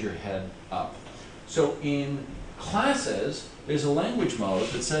blows your head up. So in classes, there's a language mode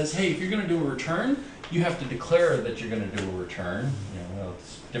that says, hey, if you're going to do a return, you have to declare that you're going to do a return. Well,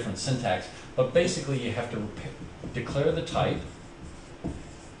 it's different syntax, but basically you have to declare the type,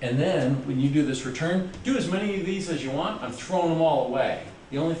 and then when you do this return, do as many of these as you want. I'm throwing them all away.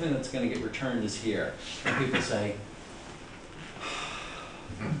 The only thing that's going to get returned is here. And people say,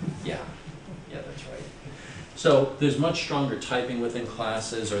 yeah, that's right. So there's much stronger typing within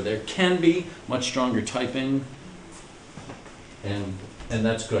classes, or there can be much stronger typing, and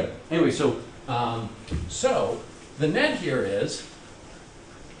that's good. Anyway, so the net here is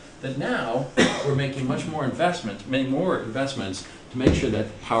that now we're making much more investments to make sure that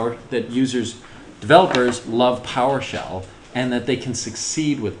developers love PowerShell and that they can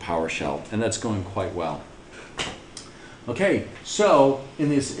succeed with PowerShell, and that's going quite well. Okay, so in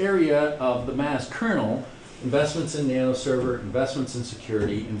this area of the mass kernel, investments in nano server, investments in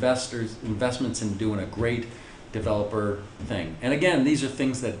security, investments in doing a great developer thing. And again, these are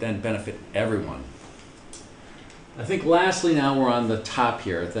things that then benefit everyone. I think lastly now we're on the top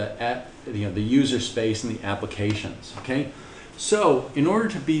here, the user space and the applications, okay? So in order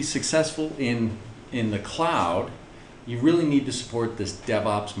to be successful in the cloud, you really need to support this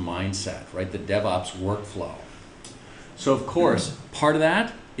DevOps mindset, right? The DevOps workflow. So of course, part of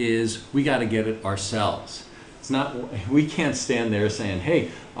that is we got to get it ourselves. We can't stand there saying,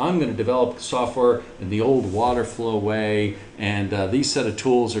 hey, I'm going to develop software in the old water flow way, and these set of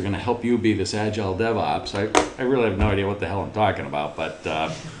tools are going to help you be this agile DevOps. I really have no idea what the hell I'm talking about, but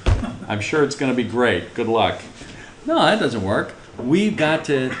I'm sure it's going to be great. Good luck. No, that doesn't work. We've got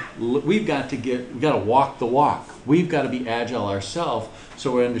to walk the walk. We've got to be agile ourselves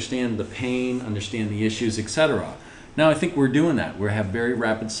so we understand the pain, understand the issues, etc. Now I think we're doing that. We have very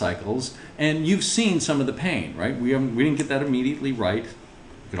rapid cycles, and you've seen some of the pain, right? We didn't get that immediately right.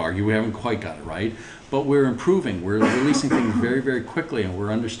 You could argue we haven't quite got it right, but we're improving. We're releasing things very, very quickly, and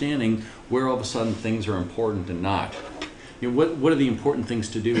we're understanding where all of a sudden things are important and not. What are the important things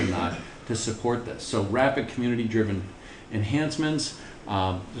to do and not to support this? So rapid community-driven enhancements,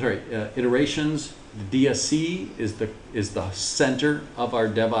 iterations. The DSC is the center of our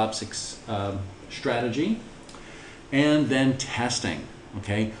DevOps strategy. And then testing,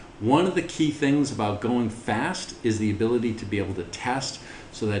 okay? One of the key things about going fast is the ability to be able to test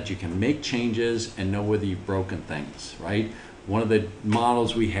so that you can make changes and know whether you've broken things, right? One of the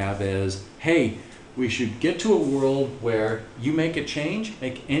models we have is, hey, we should get to a world where you make a change,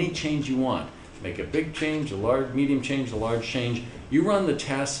 make any change you want. Make a big change, a large, medium change, a large change. You run the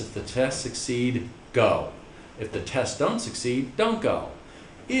tests. If the tests succeed, go. If the tests don't succeed, don't go.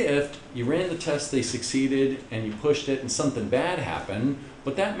 If you ran the test, they succeeded, and you pushed it and something bad happened,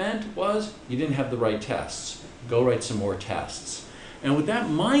 what that meant was you didn't have the right tests. Go write some more tests. And with that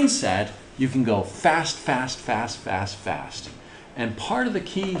mindset, you can go fast, fast, fast, fast, fast. And part of the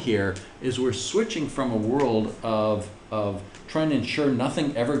key here is we're switching from a world of trying to ensure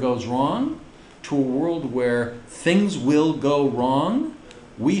nothing ever goes wrong to a world where things will go wrong.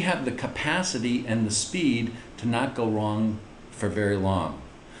 We have the capacity and the speed to not go wrong for very long.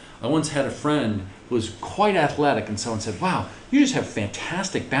 I once had a friend who was quite athletic, and someone said, wow, you just have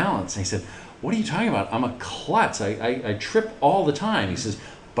fantastic balance. And he said, what are you talking about? I'm a klutz. I trip all the time. He says,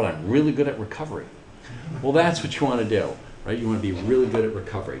 but I'm really good at recovery. Well, that's what you want to do, right? You want to be really good at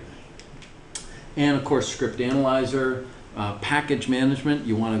recovery. And of course, script analyzer, package management.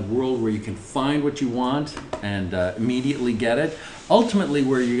 You want a world where you can find what you want and immediately get it. Ultimately,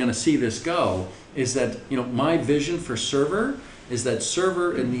 where you're going to see this go is that, my vision for server is that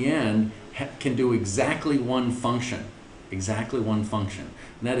server in the end can do exactly one function, and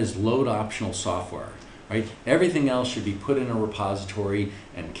that is load optional software, right? Everything else should be put in a repository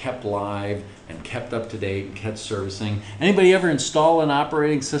and kept live and kept up to date and kept servicing. Anybody ever install an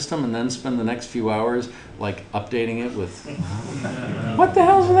operating system and then spend the next few hours like updating it with, what the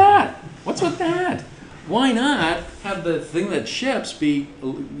hell's that? What's with that? Why not have the thing that ships be,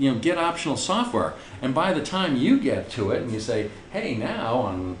 get optional software? And by the time you get to it and you say, hey, now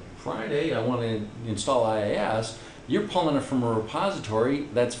on Friday I want to install IIS, you're pulling it from a repository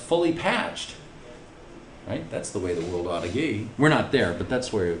that's fully patched, right? That's the way the world ought to be. We're not there, but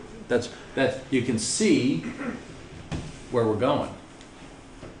that's where you can see where we're going.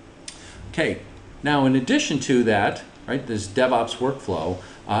 Okay, now in addition to that, right, this DevOps workflow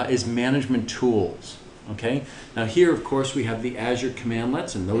is management tools. Okay, now here of course we have the Azure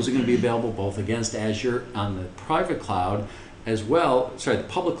commandlets, and those are going to be available both against Azure on the private cloud as well, the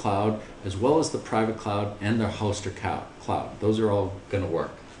public cloud, as well as the private cloud and the hoster cloud. Those are all going to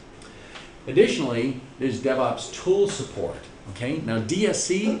work. Additionally, there's DevOps tool support. Okay, now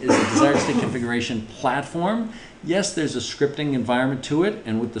DSC is a desired state configuration platform. Yes, there's a scripting environment to it,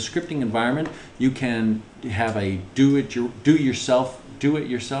 and with the scripting environment, you can have a do it yourself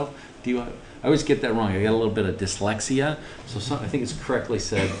I always get that wrong. I got a little bit of dyslexia, so I think it's correctly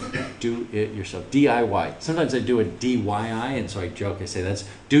said, do it yourself, DIY. Sometimes I do a DYI, and so I joke, I say that's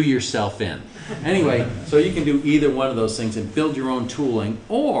do yourself in. Anyway, so you can do either one of those things and build your own tooling,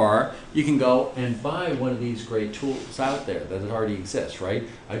 or you can go and buy one of these great tools out there that already exists, right?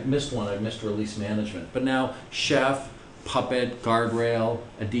 I missed one, I missed release management, but now Chef, Puppet, Guardrail,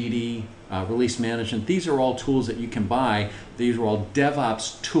 Aditi, release management, these are all tools that you can buy. These are all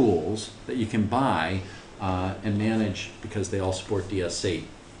DevOps tools that you can buy and manage because they all support DSC.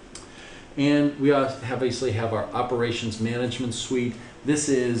 And we obviously have our operations management suite. This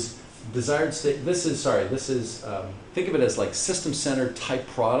is desired state, think of it as like System Center type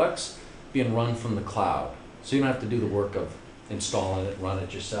products being run from the cloud. So you don't have to do the work of installing it, run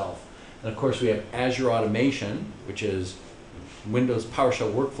it yourself. And of course we have Azure Automation, which is Windows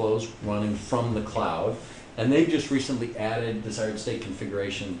PowerShell workflows running from the cloud. And they've just recently added desired state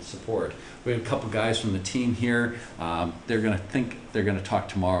configuration support. We have a couple guys from the team here. They're going to talk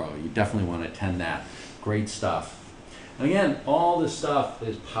tomorrow. You definitely want to attend that. Great stuff. And again, all this stuff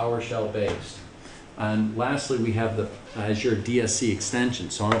is PowerShell based. And lastly, we have the Azure DSC extension.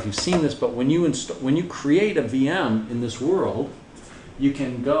 So I don't know if you've seen this, but when you create a VM in this world, you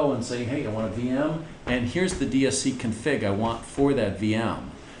can go and say, hey, I want a VM, and here's the DSC config I want for that VM.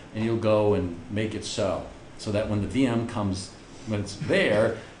 And you'll go and make it so that when the VM comes, when it's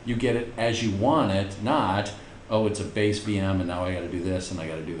there, you get it as you want it, not, oh, it's a base VM, and now I got to do this, and I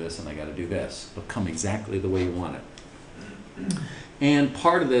got to do this, and I got to do this. It'll come exactly the way you want it. And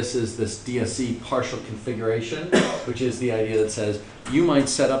part of this is this DSC partial configuration, which is the idea that says you might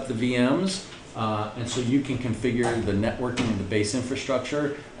set up the VMs, and so you can configure the networking and the base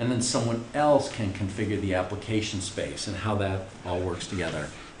infrastructure, and then someone else can configure the application space and how that all works together.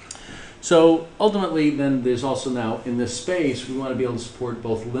 So ultimately, then there's also now in this space, we want to be able to support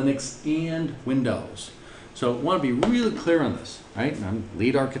both Linux and Windows. So I want to be really clear on this, right? I'm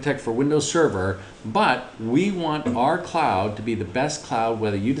lead architect for Windows Server, but we want our cloud to be the best cloud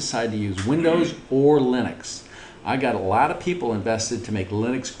whether you decide to use Windows or Linux. I got a lot of people invested to make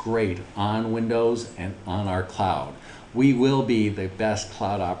Linux great on Windows and on our cloud. We will be the best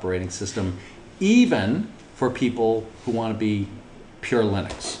cloud operating system, even for people who want to be pure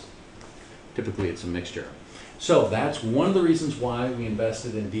Linux. Typically it's a mixture. So that's one of the reasons why we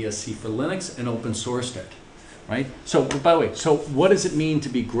invested in DSC for Linux and open sourced it, right? So by the way, so what does it mean to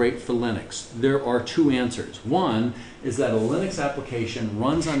be great for Linux? There are two answers. One is that a Linux application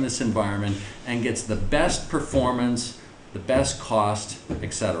runs on this environment and gets the best performance, the best cost,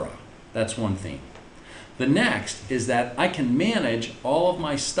 etc. That's one theme. The next is that I can manage all of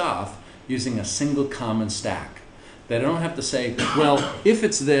my stuff using a single common stack. That I don't have to say, well, if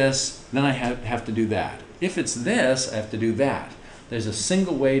it's this, then I have to do that. If it's this, I have to do that. There's a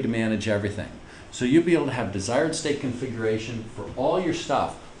single way to manage everything. So you'll be able to have desired state configuration for all your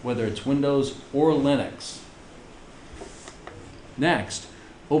stuff, whether it's Windows or Linux. Next,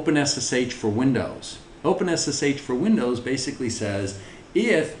 OpenSSH for Windows. OpenSSH for Windows basically says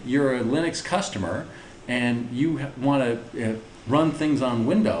if you're a Linux customer and you want to run things on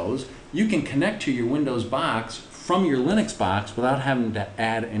Windows, you can connect to your Windows box from your Linux box without having to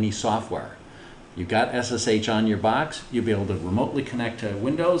add any software. You've got SSH on your box, you'll be able to remotely connect to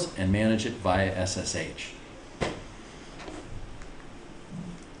Windows and manage it via SSH.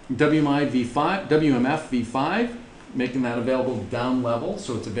 WMF v5, making that available down level,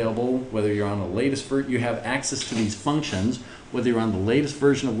 so it's available whether you're on the latest version, you have access to these functions, whether you're on the latest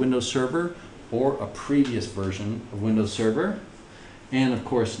version of Windows Server or a previous version of Windows Server, and of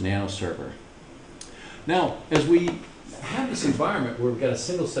course Nano Server. Now, as we have this environment where we've got a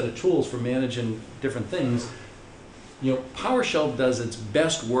single set of tools for managing different things, you know, PowerShell does its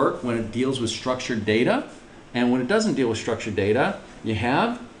best work when it deals with structured data, and when it doesn't deal with structured data, you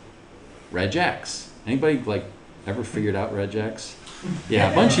have regex. Anybody like ever figured out regex?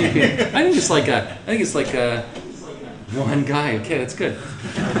 Yeah, a bunch of you. I think it's like a one guy. Okay, that's good.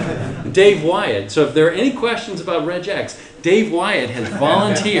 Dave Wyatt. So if there are any questions about regex, Dave Wyatt has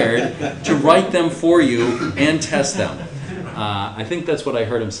volunteered to write them for you and test them. I think that's what I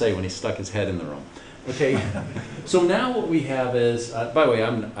heard him say when he stuck his head in the room. Okay, so now what we have is, by the way,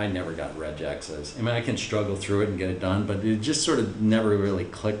 I never got regexes. I mean, I can struggle through it and get it done, but it just sort of never really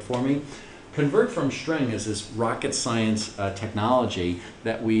clicked for me. Convert from string is this rocket science technology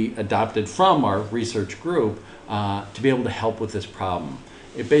that we adopted from our research group to be able to help with this problem.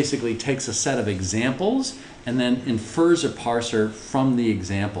 It basically takes a set of examples and then infers a parser from the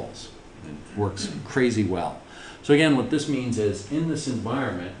examples. It works crazy well. So again, what this means is in this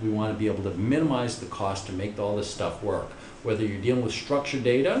environment, we want to be able to minimize the cost to make all this stuff work. Whether you're dealing with structured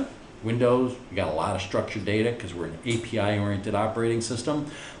data Windows, we got a lot of structured data because we're an API-oriented operating system.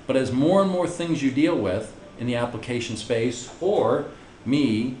 But as more and more things you deal with in the application space, or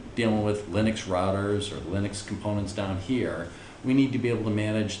me dealing with Linux routers or Linux components down here, we need to be able to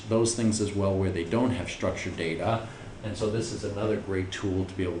manage those things as well where they don't have structured data. And so this is another great tool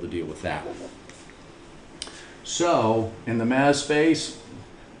to be able to deal with that. So in the MAS space,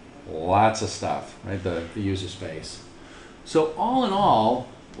 lots of stuff, right? The user space. So all in all,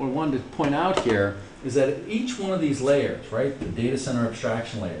 what I wanted to point out here is that at each one of these layers, right? The data center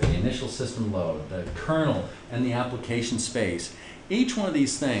abstraction layer, the initial system load, the kernel, and the application space, each one of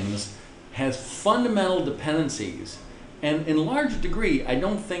these things has fundamental dependencies. And in large degree, I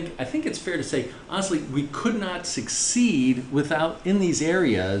think it's fair to say, honestly, we could not succeed in these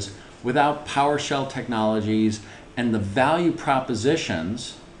areas without PowerShell technologies and the value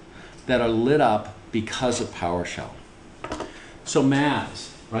propositions that are lit up because of PowerShell. So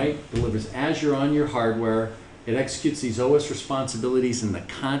MAS, right, delivers Azure on your hardware. It executes these OS responsibilities in the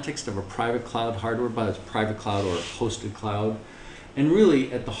context of a private cloud hardware, whether it's private cloud or a hosted cloud. And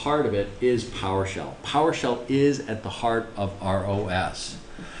really, at the heart of it is PowerShell. PowerShell is at the heart of our OS.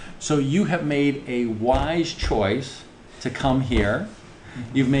 So you have made a wise choice to come here.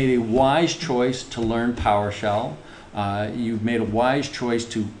 You've made a wise choice to learn PowerShell. You've made a wise choice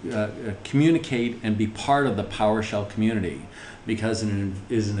to communicate and be part of the PowerShell community, because it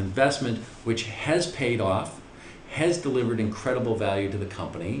is an investment which has paid off, has delivered incredible value to the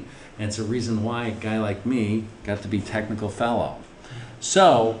company, and it's a reason why a guy like me got to be technical fellow.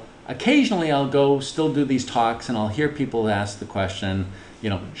 So occasionally I'll still do these talks, and I'll hear people ask the question,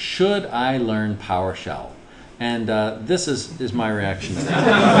 should I learn PowerShell? And this is my reaction to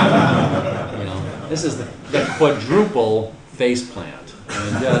that. This is the quadruple faceplant.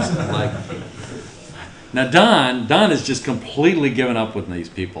 I mean, just like, now Don is just completely given up with these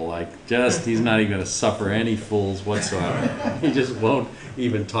people. He's not even going to suffer any fools whatsoever. He just won't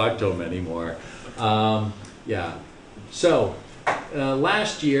even talk to them anymore. Yeah. So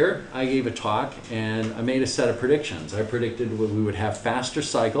last year I gave a talk and I made a set of predictions. I predicted we would have faster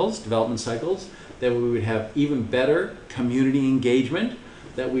cycles, development cycles, that we would have even better community engagement,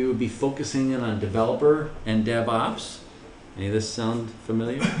 that we would be focusing in on developer and DevOps. Any of this sound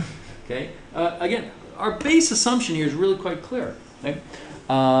familiar? Okay. Again, our base assumption here is really quite clear. Right?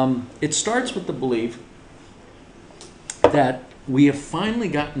 It starts with the belief that we have finally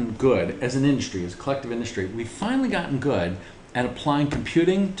gotten good as an industry, as a collective industry, we've finally gotten good at applying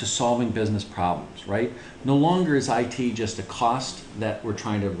computing to solving business problems, right? No longer is IT just a cost that we're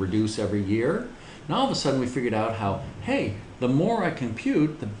trying to reduce every year. Now all of a sudden we figured out how, hey, the more I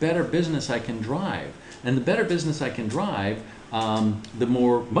compute, the better business I can drive. And the better business I can drive, the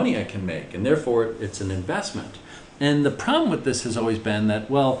more money I can make. And therefore, it's an investment. And the problem with this has always been that,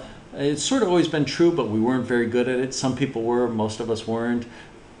 well, it's sort of always been true, but we weren't very good at it. Some people were, most of us weren't.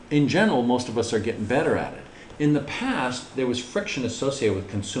 In general, most of us are getting better at it. In the past, there was friction associated with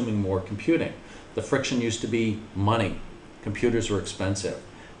consuming more computing. The friction used to be money. Computers were expensive.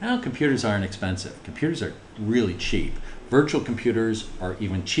 Now computers aren't expensive. Computers are really cheap. Virtual computers are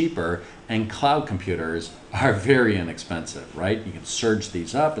even cheaper, and cloud computers are very inexpensive, right? You can surge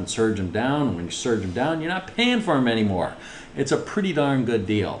these up and surge them down, and when you surge them down, you're not paying for them anymore. It's a pretty darn good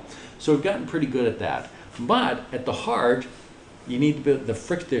deal. So we've gotten pretty good at that. But at the heart, you need to be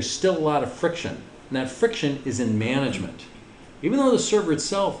there's still a lot of friction, and that friction is in management. Even though the server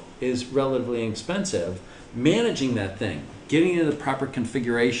itself is relatively inexpensive, managing that thing, getting it in the proper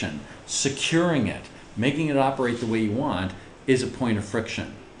configuration, securing it, making it operate the way you want is a point of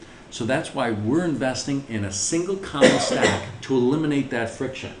friction. So that's why we're investing in a single common stack to eliminate that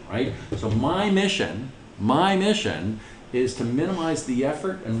friction, right? So my mission is to minimize the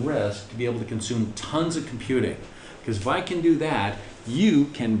effort and risk to be able to consume tons of computing. Because if I can do that, you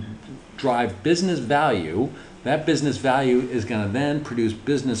can drive business value. That business value is going to then produce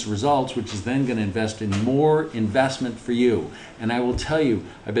business results, which is then going to invest in more investment for you. And I will tell you,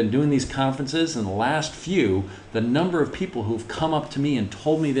 I've been doing these conferences, and the last few, the number of people who've come up to me and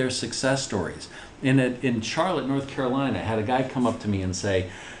told me their success stories. In Charlotte, North Carolina, I had a guy come up to me and say,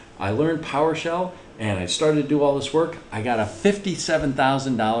 I learned PowerShell, and I started to do all this work. I got a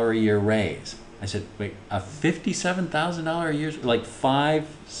 $57,000 a year raise. I said, wait, a $57,000 a year? Like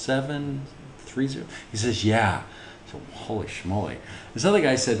 5,730? He says, yeah. So holy schmoly. This other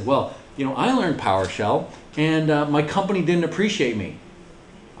guy said, well, I learned PowerShell, and my company didn't appreciate me.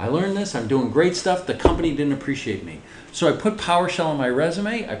 I learned this, I'm doing great stuff, the company didn't appreciate me. So I put PowerShell on my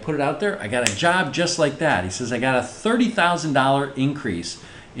resume, I put it out there, I got a job just like that. He says, I got a $30,000 increase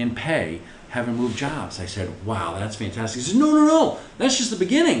in pay having moved jobs. I said, wow, that's fantastic. He says, no, that's just the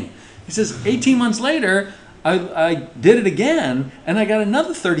beginning. He says, 18 months later, I did it again, and I got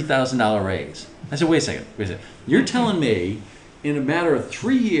another $30,000 raise. I said, wait a second. You're telling me in a matter of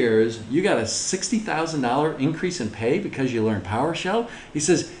 3 years, you got a $60,000 increase in pay because you learned PowerShell? He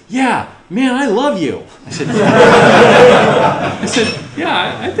says, yeah, man, I love you. I said,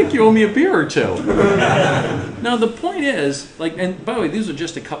 yeah, I think you owe me a beer or two. Now, the point is, and by the way, these are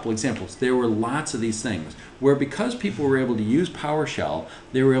just a couple examples. There were lots of these things where because people were able to use PowerShell,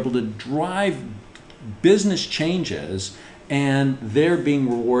 they were able to drive business changes, and they're being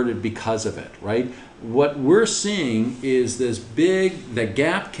rewarded because of it, right? What we're seeing is the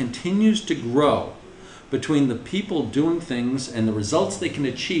gap continues to grow between the people doing things and the results they can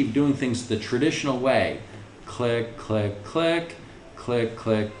achieve doing things the traditional way. Click, click, click, click,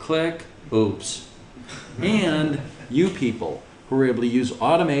 click, click, oops. And you people who are able to use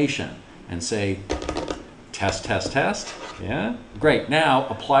automation and say, test, test, test, yeah, great, now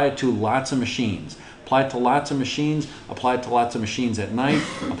apply it to lots of machines. Apply it to lots of machines, apply it to lots of machines at night,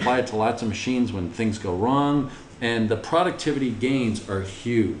 apply it to lots of machines when things go wrong, and the productivity gains are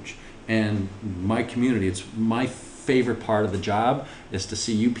huge. And my community, it's my favorite part of the job is to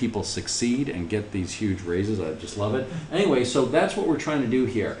see you people succeed and get these huge raises. I just love it. Anyway, so that's what we're trying to do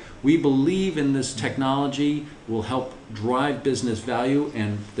here. We believe in this technology will help drive business value,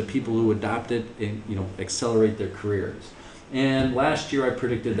 and the people who adopt it, accelerate their careers. And last year I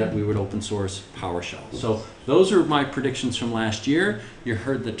predicted that we would open source PowerShell. So those are my predictions from last year. You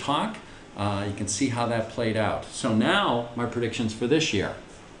heard the talk. You can see how that played out. So now my predictions for this year.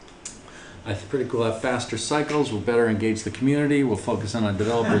 I predict we'll have faster cycles, we'll better engage the community, we'll focus on our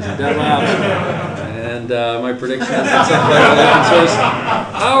developers and DevOps. And my prediction is at some point we'll open source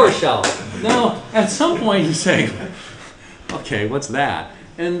PowerShell. Now, at some point you say, okay, what's that?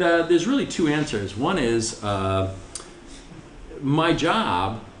 And there's really two answers. One is, my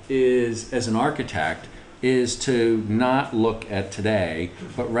job is, as an architect, is to not look at today,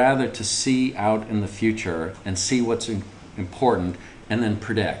 but rather to see out in the future and see what's important and then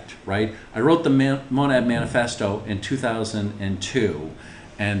predict, right? I wrote the Monad Manifesto in 2002,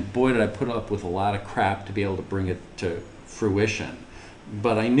 and boy did I put up with a lot of crap to be able to bring it to fruition.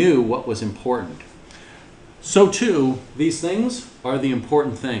 But I knew what was important. So too, these things are the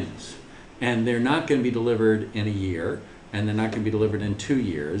important things, and they're not going to be delivered in a year, and they're not going to be delivered in 2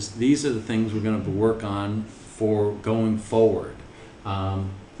 years. These are the things we're going to work on for going forward. The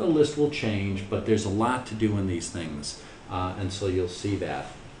list will change, but there's a lot to do in these things, and so you'll see that.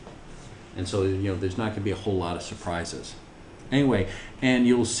 And so there's not going to be a whole lot of surprises. Anyway, and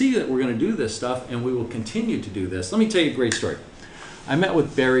you'll see that we're going to do this stuff, and we will continue to do this. Let me tell you a great story. I met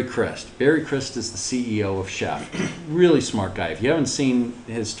with Barry Christ. Barry Christ is the CEO of Chef. Really smart guy. If you haven't seen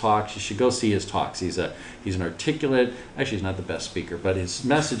his talks, you should go see his talks. He's an articulate, actually he's not the best speaker, but his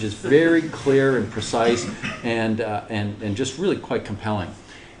message is very clear and precise and just really quite compelling.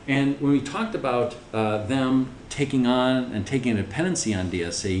 And when we talked about them taking on and taking a dependency on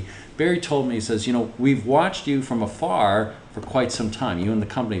DSC, Barry told me, he says, we've watched you from afar for quite some time, you and the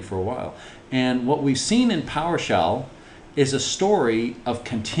company for a while. And what we've seen in PowerShell is a story of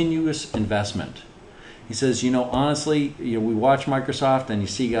continuous investment. He says, honestly, we watch Microsoft and you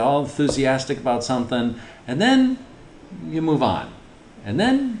see you get all enthusiastic about something, and then you move on. And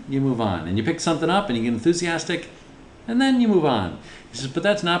then you move on. And you pick something up and you get enthusiastic, and then you move on. He says, but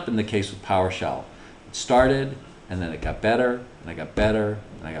that's not been the case with PowerShell. It started, and then it got better, and it got better,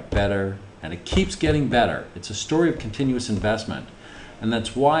 and it got better, and it keeps getting better. It's a story of continuous investment. And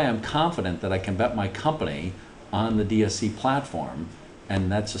that's why I'm confident that I can bet my company on the DSC platform, and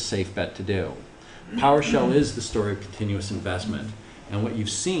that's a safe bet to do. PowerShell is the story of continuous investment, and what you've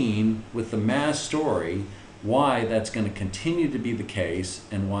seen with the mass story, why that's going to continue to be the case,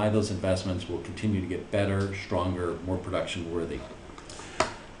 and why those investments will continue to get better, stronger, more production worthy.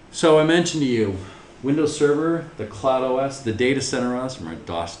 So I mentioned to you, Windows Server, the Cloud OS, the DataCenter OS, from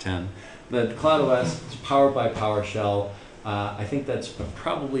DOS 10, the Cloud OS is powered by PowerShell. I think that's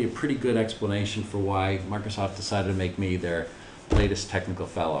probably a pretty good explanation for why Microsoft decided to make me their latest technical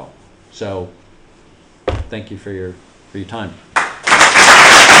fellow. So, thank you for your time.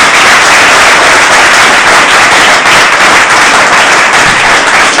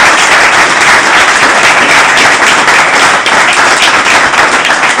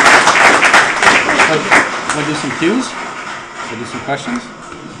 Want to do some cues? Want to do some questions?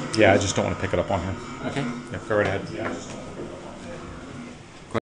 Yeah, I just don't want to pick it up on here. Okay. Yeah, go right ahead. Yeah,